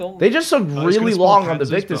crazy. Boom, boom. They just took it's really gonna spawn long on the Panzers,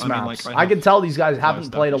 Victus but I mean, maps. like, I can tell these guys haven't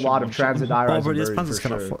stuff played a you should lot of watch. Transit Oh, Diaries bro, this for Panzer's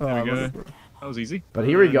kind sure. of. There we go. That was easy. But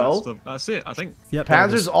here we And go. That's it, I think. Yep, there it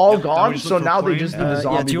Panzer's is. all Now gone, we just so look for now they plane. just do the Yeah,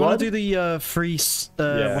 zombie do you want blood. to do the free?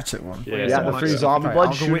 What's it one? Yeah, Yeah, someone the free likes it. zombie Alright, blood,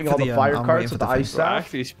 I'll go wait shooting for all the the, fire I'm carts waiting with for the the ice We're staff.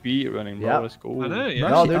 actually speed running, bro. Yep. Let's go. I know, yeah.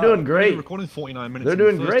 No, they're doing great. We're recording 49 minutes. They're in the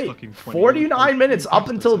doing first great. fucking 20 49 minutes up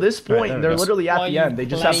until this Right, point. there They're it is. literally at Why the you end. They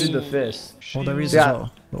just have to do the playing- fist. Oh, there is Yeah. as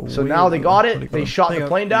well. Oh, So now they got it. They shot There the you go.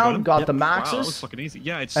 plane You got down, him? got Yep. the Wow, that was Maxis. fucking easy.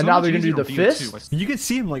 Yeah, it's And so now much they're gonna do easier the on BO2. fist? You can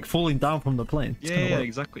see him like falling down from the plane. It's gonna Yeah, work.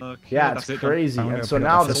 exactly. Okay, Yeah, that's it's it done. crazy. I'm And gonna so pick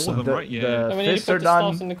now up the, the fist. All of them, right? Yeah. the And we need to fists put are the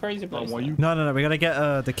staffs done. in the crazy place. why you- No, we gotta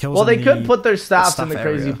get the kills. Well, they in could the- put their staffs in the staff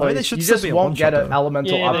crazy area. I mean, place. they should You still just be a won't get one-shot, an though.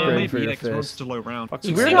 elemental Yeah, upgrade Maybe for your X roads fist. to low round. It's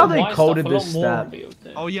You weird see how the they white coded stuff a lot this more stat. on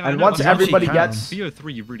BO2. Oh yeah, I And know, once that's everybody actually gets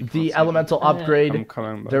BO3, you really can't the see elemental I'm upgrade,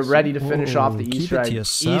 coming, they're boss. ready to finish off the Whoa, keep Easter it to egg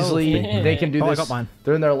yourself. easily. Yeah. They can do Oh, I this. got mine.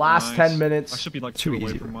 Th're in their last Nice. 10 I minutes. should be like Too 2 away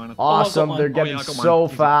easy. from mine. Awesome. mine. They're Oh, getting yeah, I got mine. so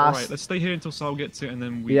Easy. fast. Alright, let's stay here until Sal gets it, and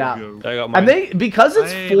then we Yeah. go. I got mine. And they, because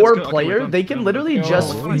it's Hey, let's 4 go. Okay, we're player, done. they can Done. literally Oh,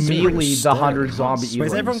 just nice. melee the 100 zombie Wait,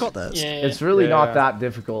 has everyone elims. got this? Yeah. It's really not Yeah. that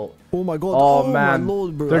difficult. Oh my god. Oh, my man.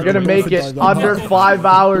 lord, bro. They're I gonna don't know make if I it died under that. 5 Bro,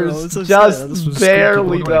 hours. it's so Just sad. This was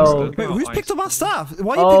barely scripted. though. Wait, who's Oh, picked up our staff?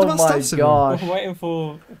 Why Oh you picked up our my staff? gosh. We're waiting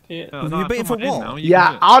for Piet. No, You're no, waiting come for on in what? now, you Yeah,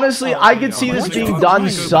 can do it. honestly, I Oh, could yeah. see this Why being don't you done go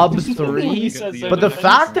sub back? 3. He said so. But the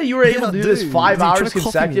fact that you were able to do this dude, 5 dude, hours try to copy me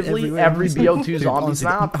consecutively everywhere. every BO2 Dude, zombies honestly,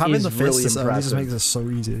 map having is the really fist just makes impressive. this so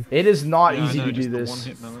easy. It is not Yeah, I easy know, to do just the this. one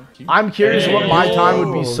hit, no. Cute. I'm curious what my time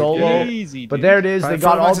would be Hey, solo. Easy, But dude. there it is. They Alright,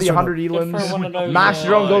 got throw all Maxis the on 100 Go for one of elims. those, Max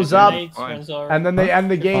drone goes up, grenades, Renzo. and then they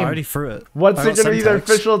end the I already game. threw it. What's I it got gonna be their Semtex.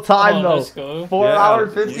 official time Oh, though? let's go. 4 Yeah. hour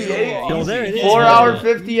 58. Yo, there it is. 4 man. hour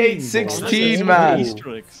 58, 16, man.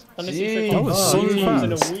 Easter eggs. And this is Jeez. like That was so times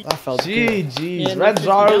in a fast. week. That felt good. GG's. Yeah, Red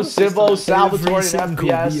no, Zaro, 50 Sibo, Every Salvatore, and single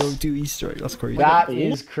FPS. BO2 Easter egg. That's crazy. That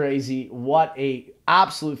is crazy. What a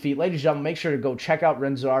absolute feat. Ladies and gentlemen, make sure to go check out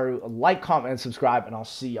Renzaru, like, comment, and subscribe, and I'll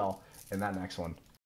see y'all in that next one.